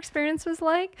what your experience was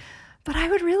like. But I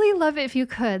would really love it if you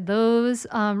could. Those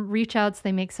reach outs,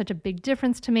 they make such a big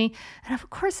difference to me. And of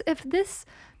course, if this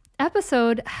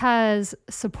episode has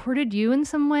supported you in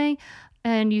some way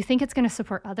and you think it's going to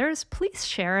support others, please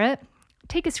share it.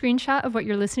 Take a screenshot of what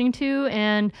you're listening to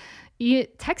and you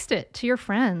text it to your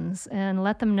friends and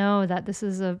let them know that this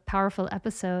is a powerful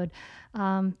episode.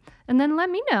 And then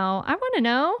let me know. I want to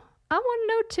know. I want to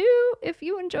know too if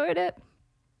you enjoyed it.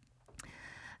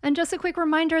 And just a quick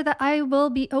reminder that I will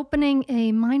be opening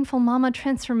a Mindful Mama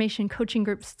transformation coaching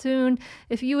group soon.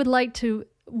 If you would like to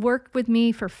work with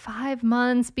me for 5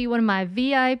 months, be one of my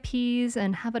VIPs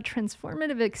and have a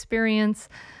transformative experience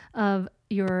of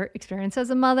your experience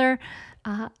as a mother,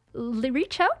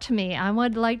 reach out to me. I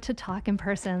would like to talk in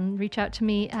person. Reach out to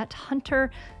me at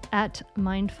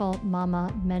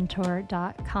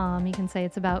hunter@mindfulmamamentor.com. You can say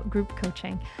it's about group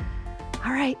coaching.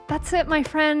 All right, that's it, my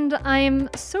friend. I am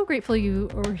so grateful you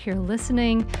are here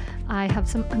listening. I have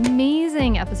some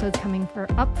amazing episodes coming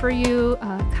up for you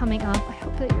coming up. I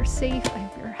hope that you're safe. I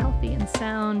hope you're healthy and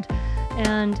sound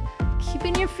and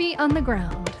keeping your feet on the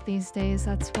ground these days.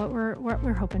 That's what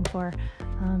we're hoping for.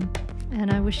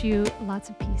 And I wish you lots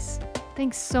of peace.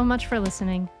 Thanks so much for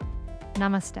listening.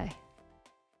 Namaste.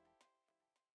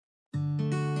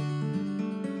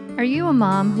 Are you a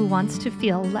mom who wants to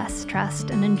feel less stressed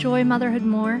and enjoy motherhood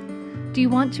more? Do you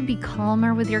want to be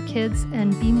calmer with your kids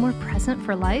and be more present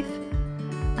for life?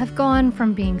 I've gone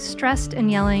from being stressed and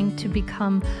yelling to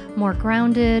become more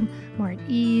grounded, more at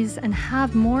ease, and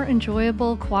have more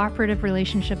enjoyable, cooperative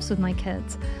relationships with my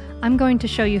kids. I'm going to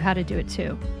show you how to do it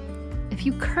too. If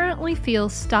you currently feel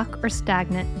stuck or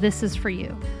stagnant, this is for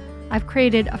you. I've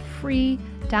created a free,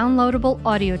 downloadable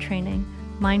audio training,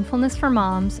 Mindfulness for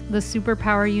Moms, the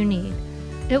Superpower You Need.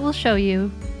 It will show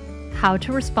you how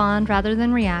to respond rather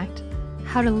than react,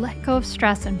 how to let go of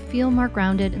stress and feel more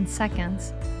grounded in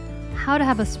seconds, how to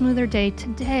have a smoother day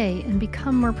today and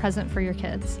become more present for your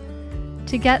kids.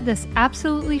 To get this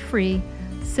absolutely free,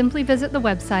 simply visit the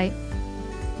website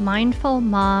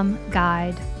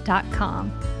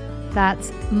mindfulmomguide.com.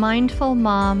 That's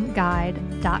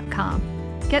mindfulmomguide.com.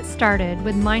 Get started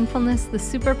with mindfulness, the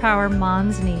superpower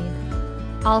moms need.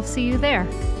 I'll see you there.